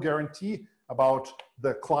narrow guarantee about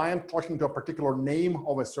the client talking to a particular name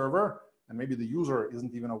of a server, and maybe the user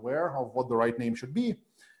isn't even aware of what the right name should be.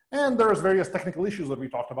 And there's various technical issues that we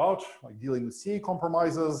talked about, like dealing with CA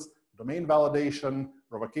compromises, domain validation,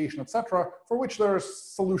 revocation, etc., for which there's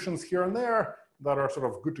solutions here and there that are sort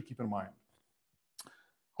of good to keep in mind.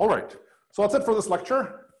 All right, so that's it for this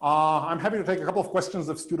lecture. I'm happy to take a couple of questions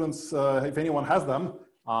if students, if anyone has them,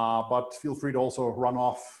 but feel free to also run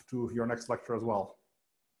off to your next lecture as well.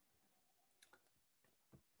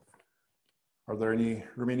 Are there any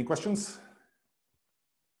remaining questions?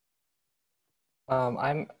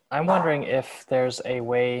 I'm wondering if there's a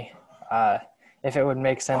way, if it would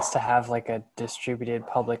make sense to have like a distributed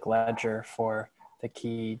public ledger for the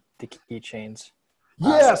key chains.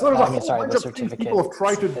 Yeah, so there's a whole bunch of things people have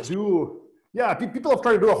tried to do. Yeah, people have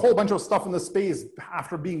tried to do a whole bunch of stuff in this space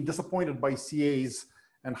after being disappointed by CAs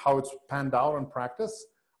and how it's panned out in practice.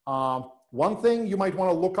 One thing you might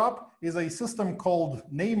want to look up is a system called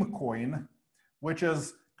Namecoin, which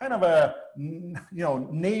is kind of a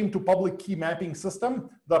name to public key mapping system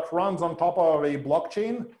that runs on top of a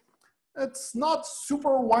blockchain. It's not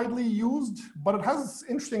super widely used, but it has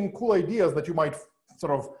interesting, cool ideas that you might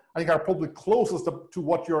sort of, I think, are probably closest to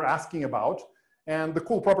what you're asking about. And the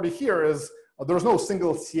cool property here is there's no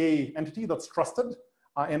single CA entity that's trusted,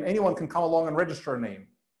 and anyone can come along and register a name.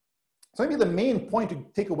 So maybe the main point to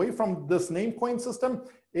take away from this Namecoin system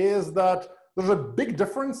is that there's a big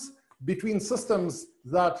difference between systems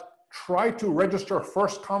that try to register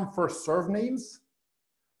first come, first serve names.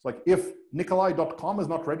 It's like if Nikolai.com is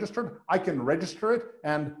not registered, I can register it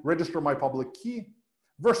and register my public key,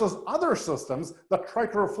 versus other systems that try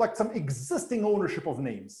to reflect some existing ownership of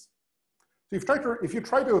names. So if you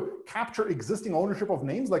try to capture existing ownership of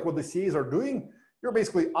names, like what the CAs are doing, you're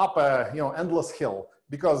basically up a endless hill,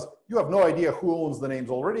 because you have no idea who owns the names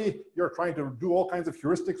already. You're trying to do all kinds of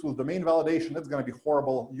heuristics with domain validation. It's going to be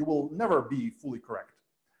horrible. You will never be fully correct.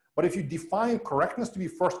 But if you define correctness to be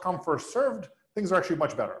first come, first served, things are actually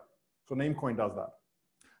much better. So Namecoin does that.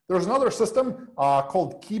 There's another system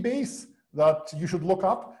called Keybase that you should look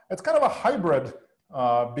up. It's kind of a hybrid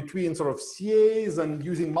between sort of CAs and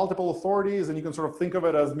using multiple authorities, and you can sort of think of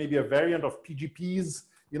it as maybe a variant of PGP's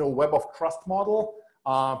web of trust model.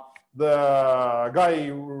 The guy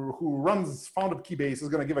who founded Keybase is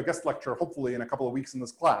going to give a guest lecture, hopefully in a couple of weeks in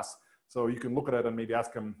this class. So you can look at it and maybe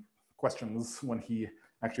ask him questions when he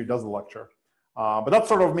actually does the lecture. But that's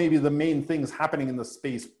sort of maybe the main things happening in the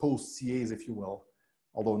space post CAs, if you will,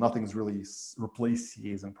 although nothing's really replaced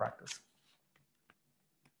CAs in practice.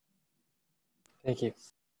 Thank you.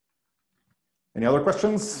 Any other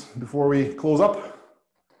questions before we close up?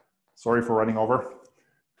 Sorry for running over.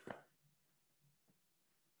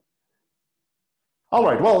 All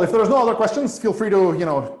right, well, if there's no other questions, feel free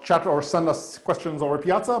to chat or send us questions over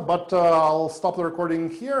Piazza, but I'll stop the recording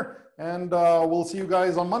here, and we'll see you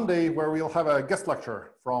guys on Monday, where we'll have a guest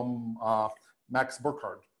lecture from Max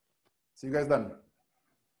Burkhardt. See you guys then.